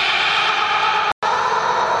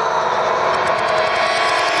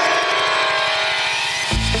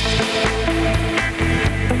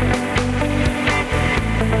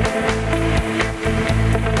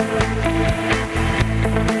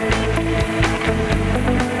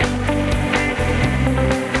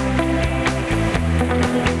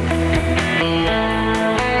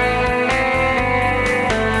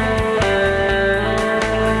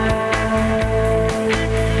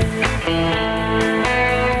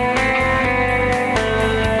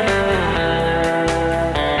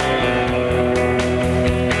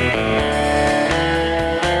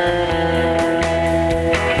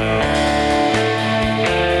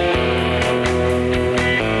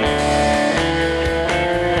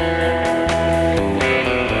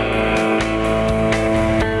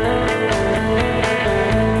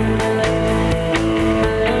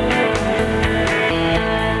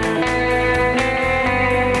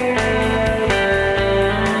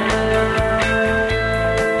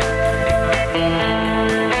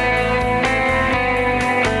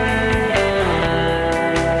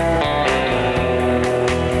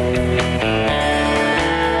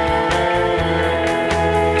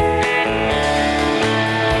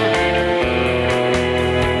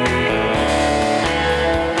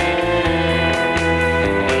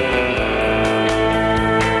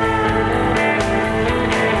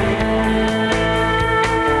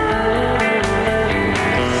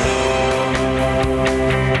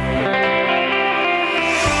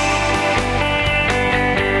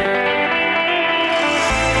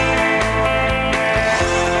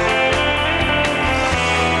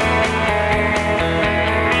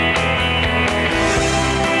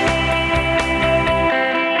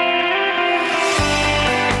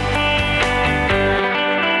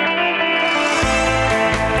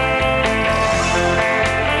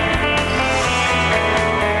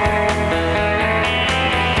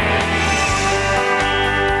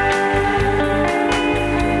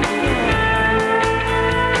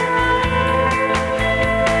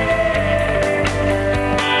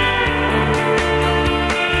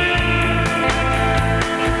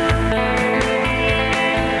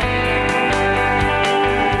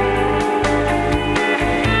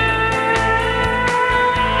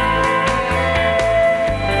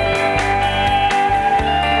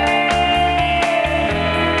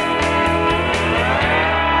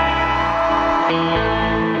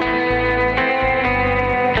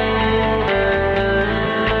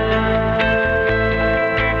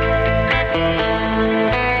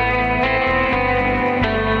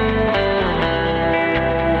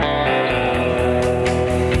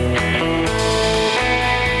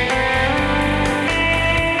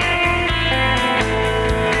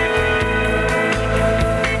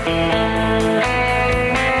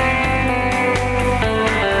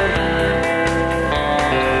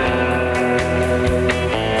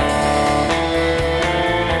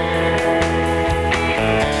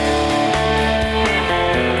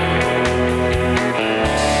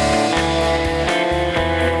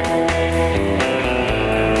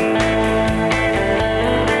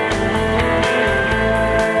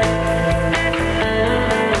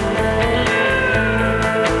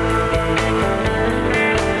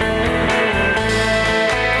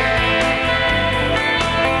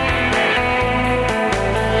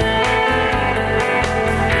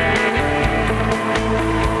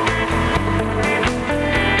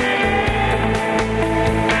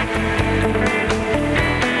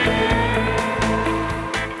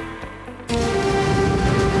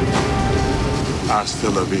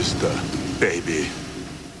 Hasta la vista, baby.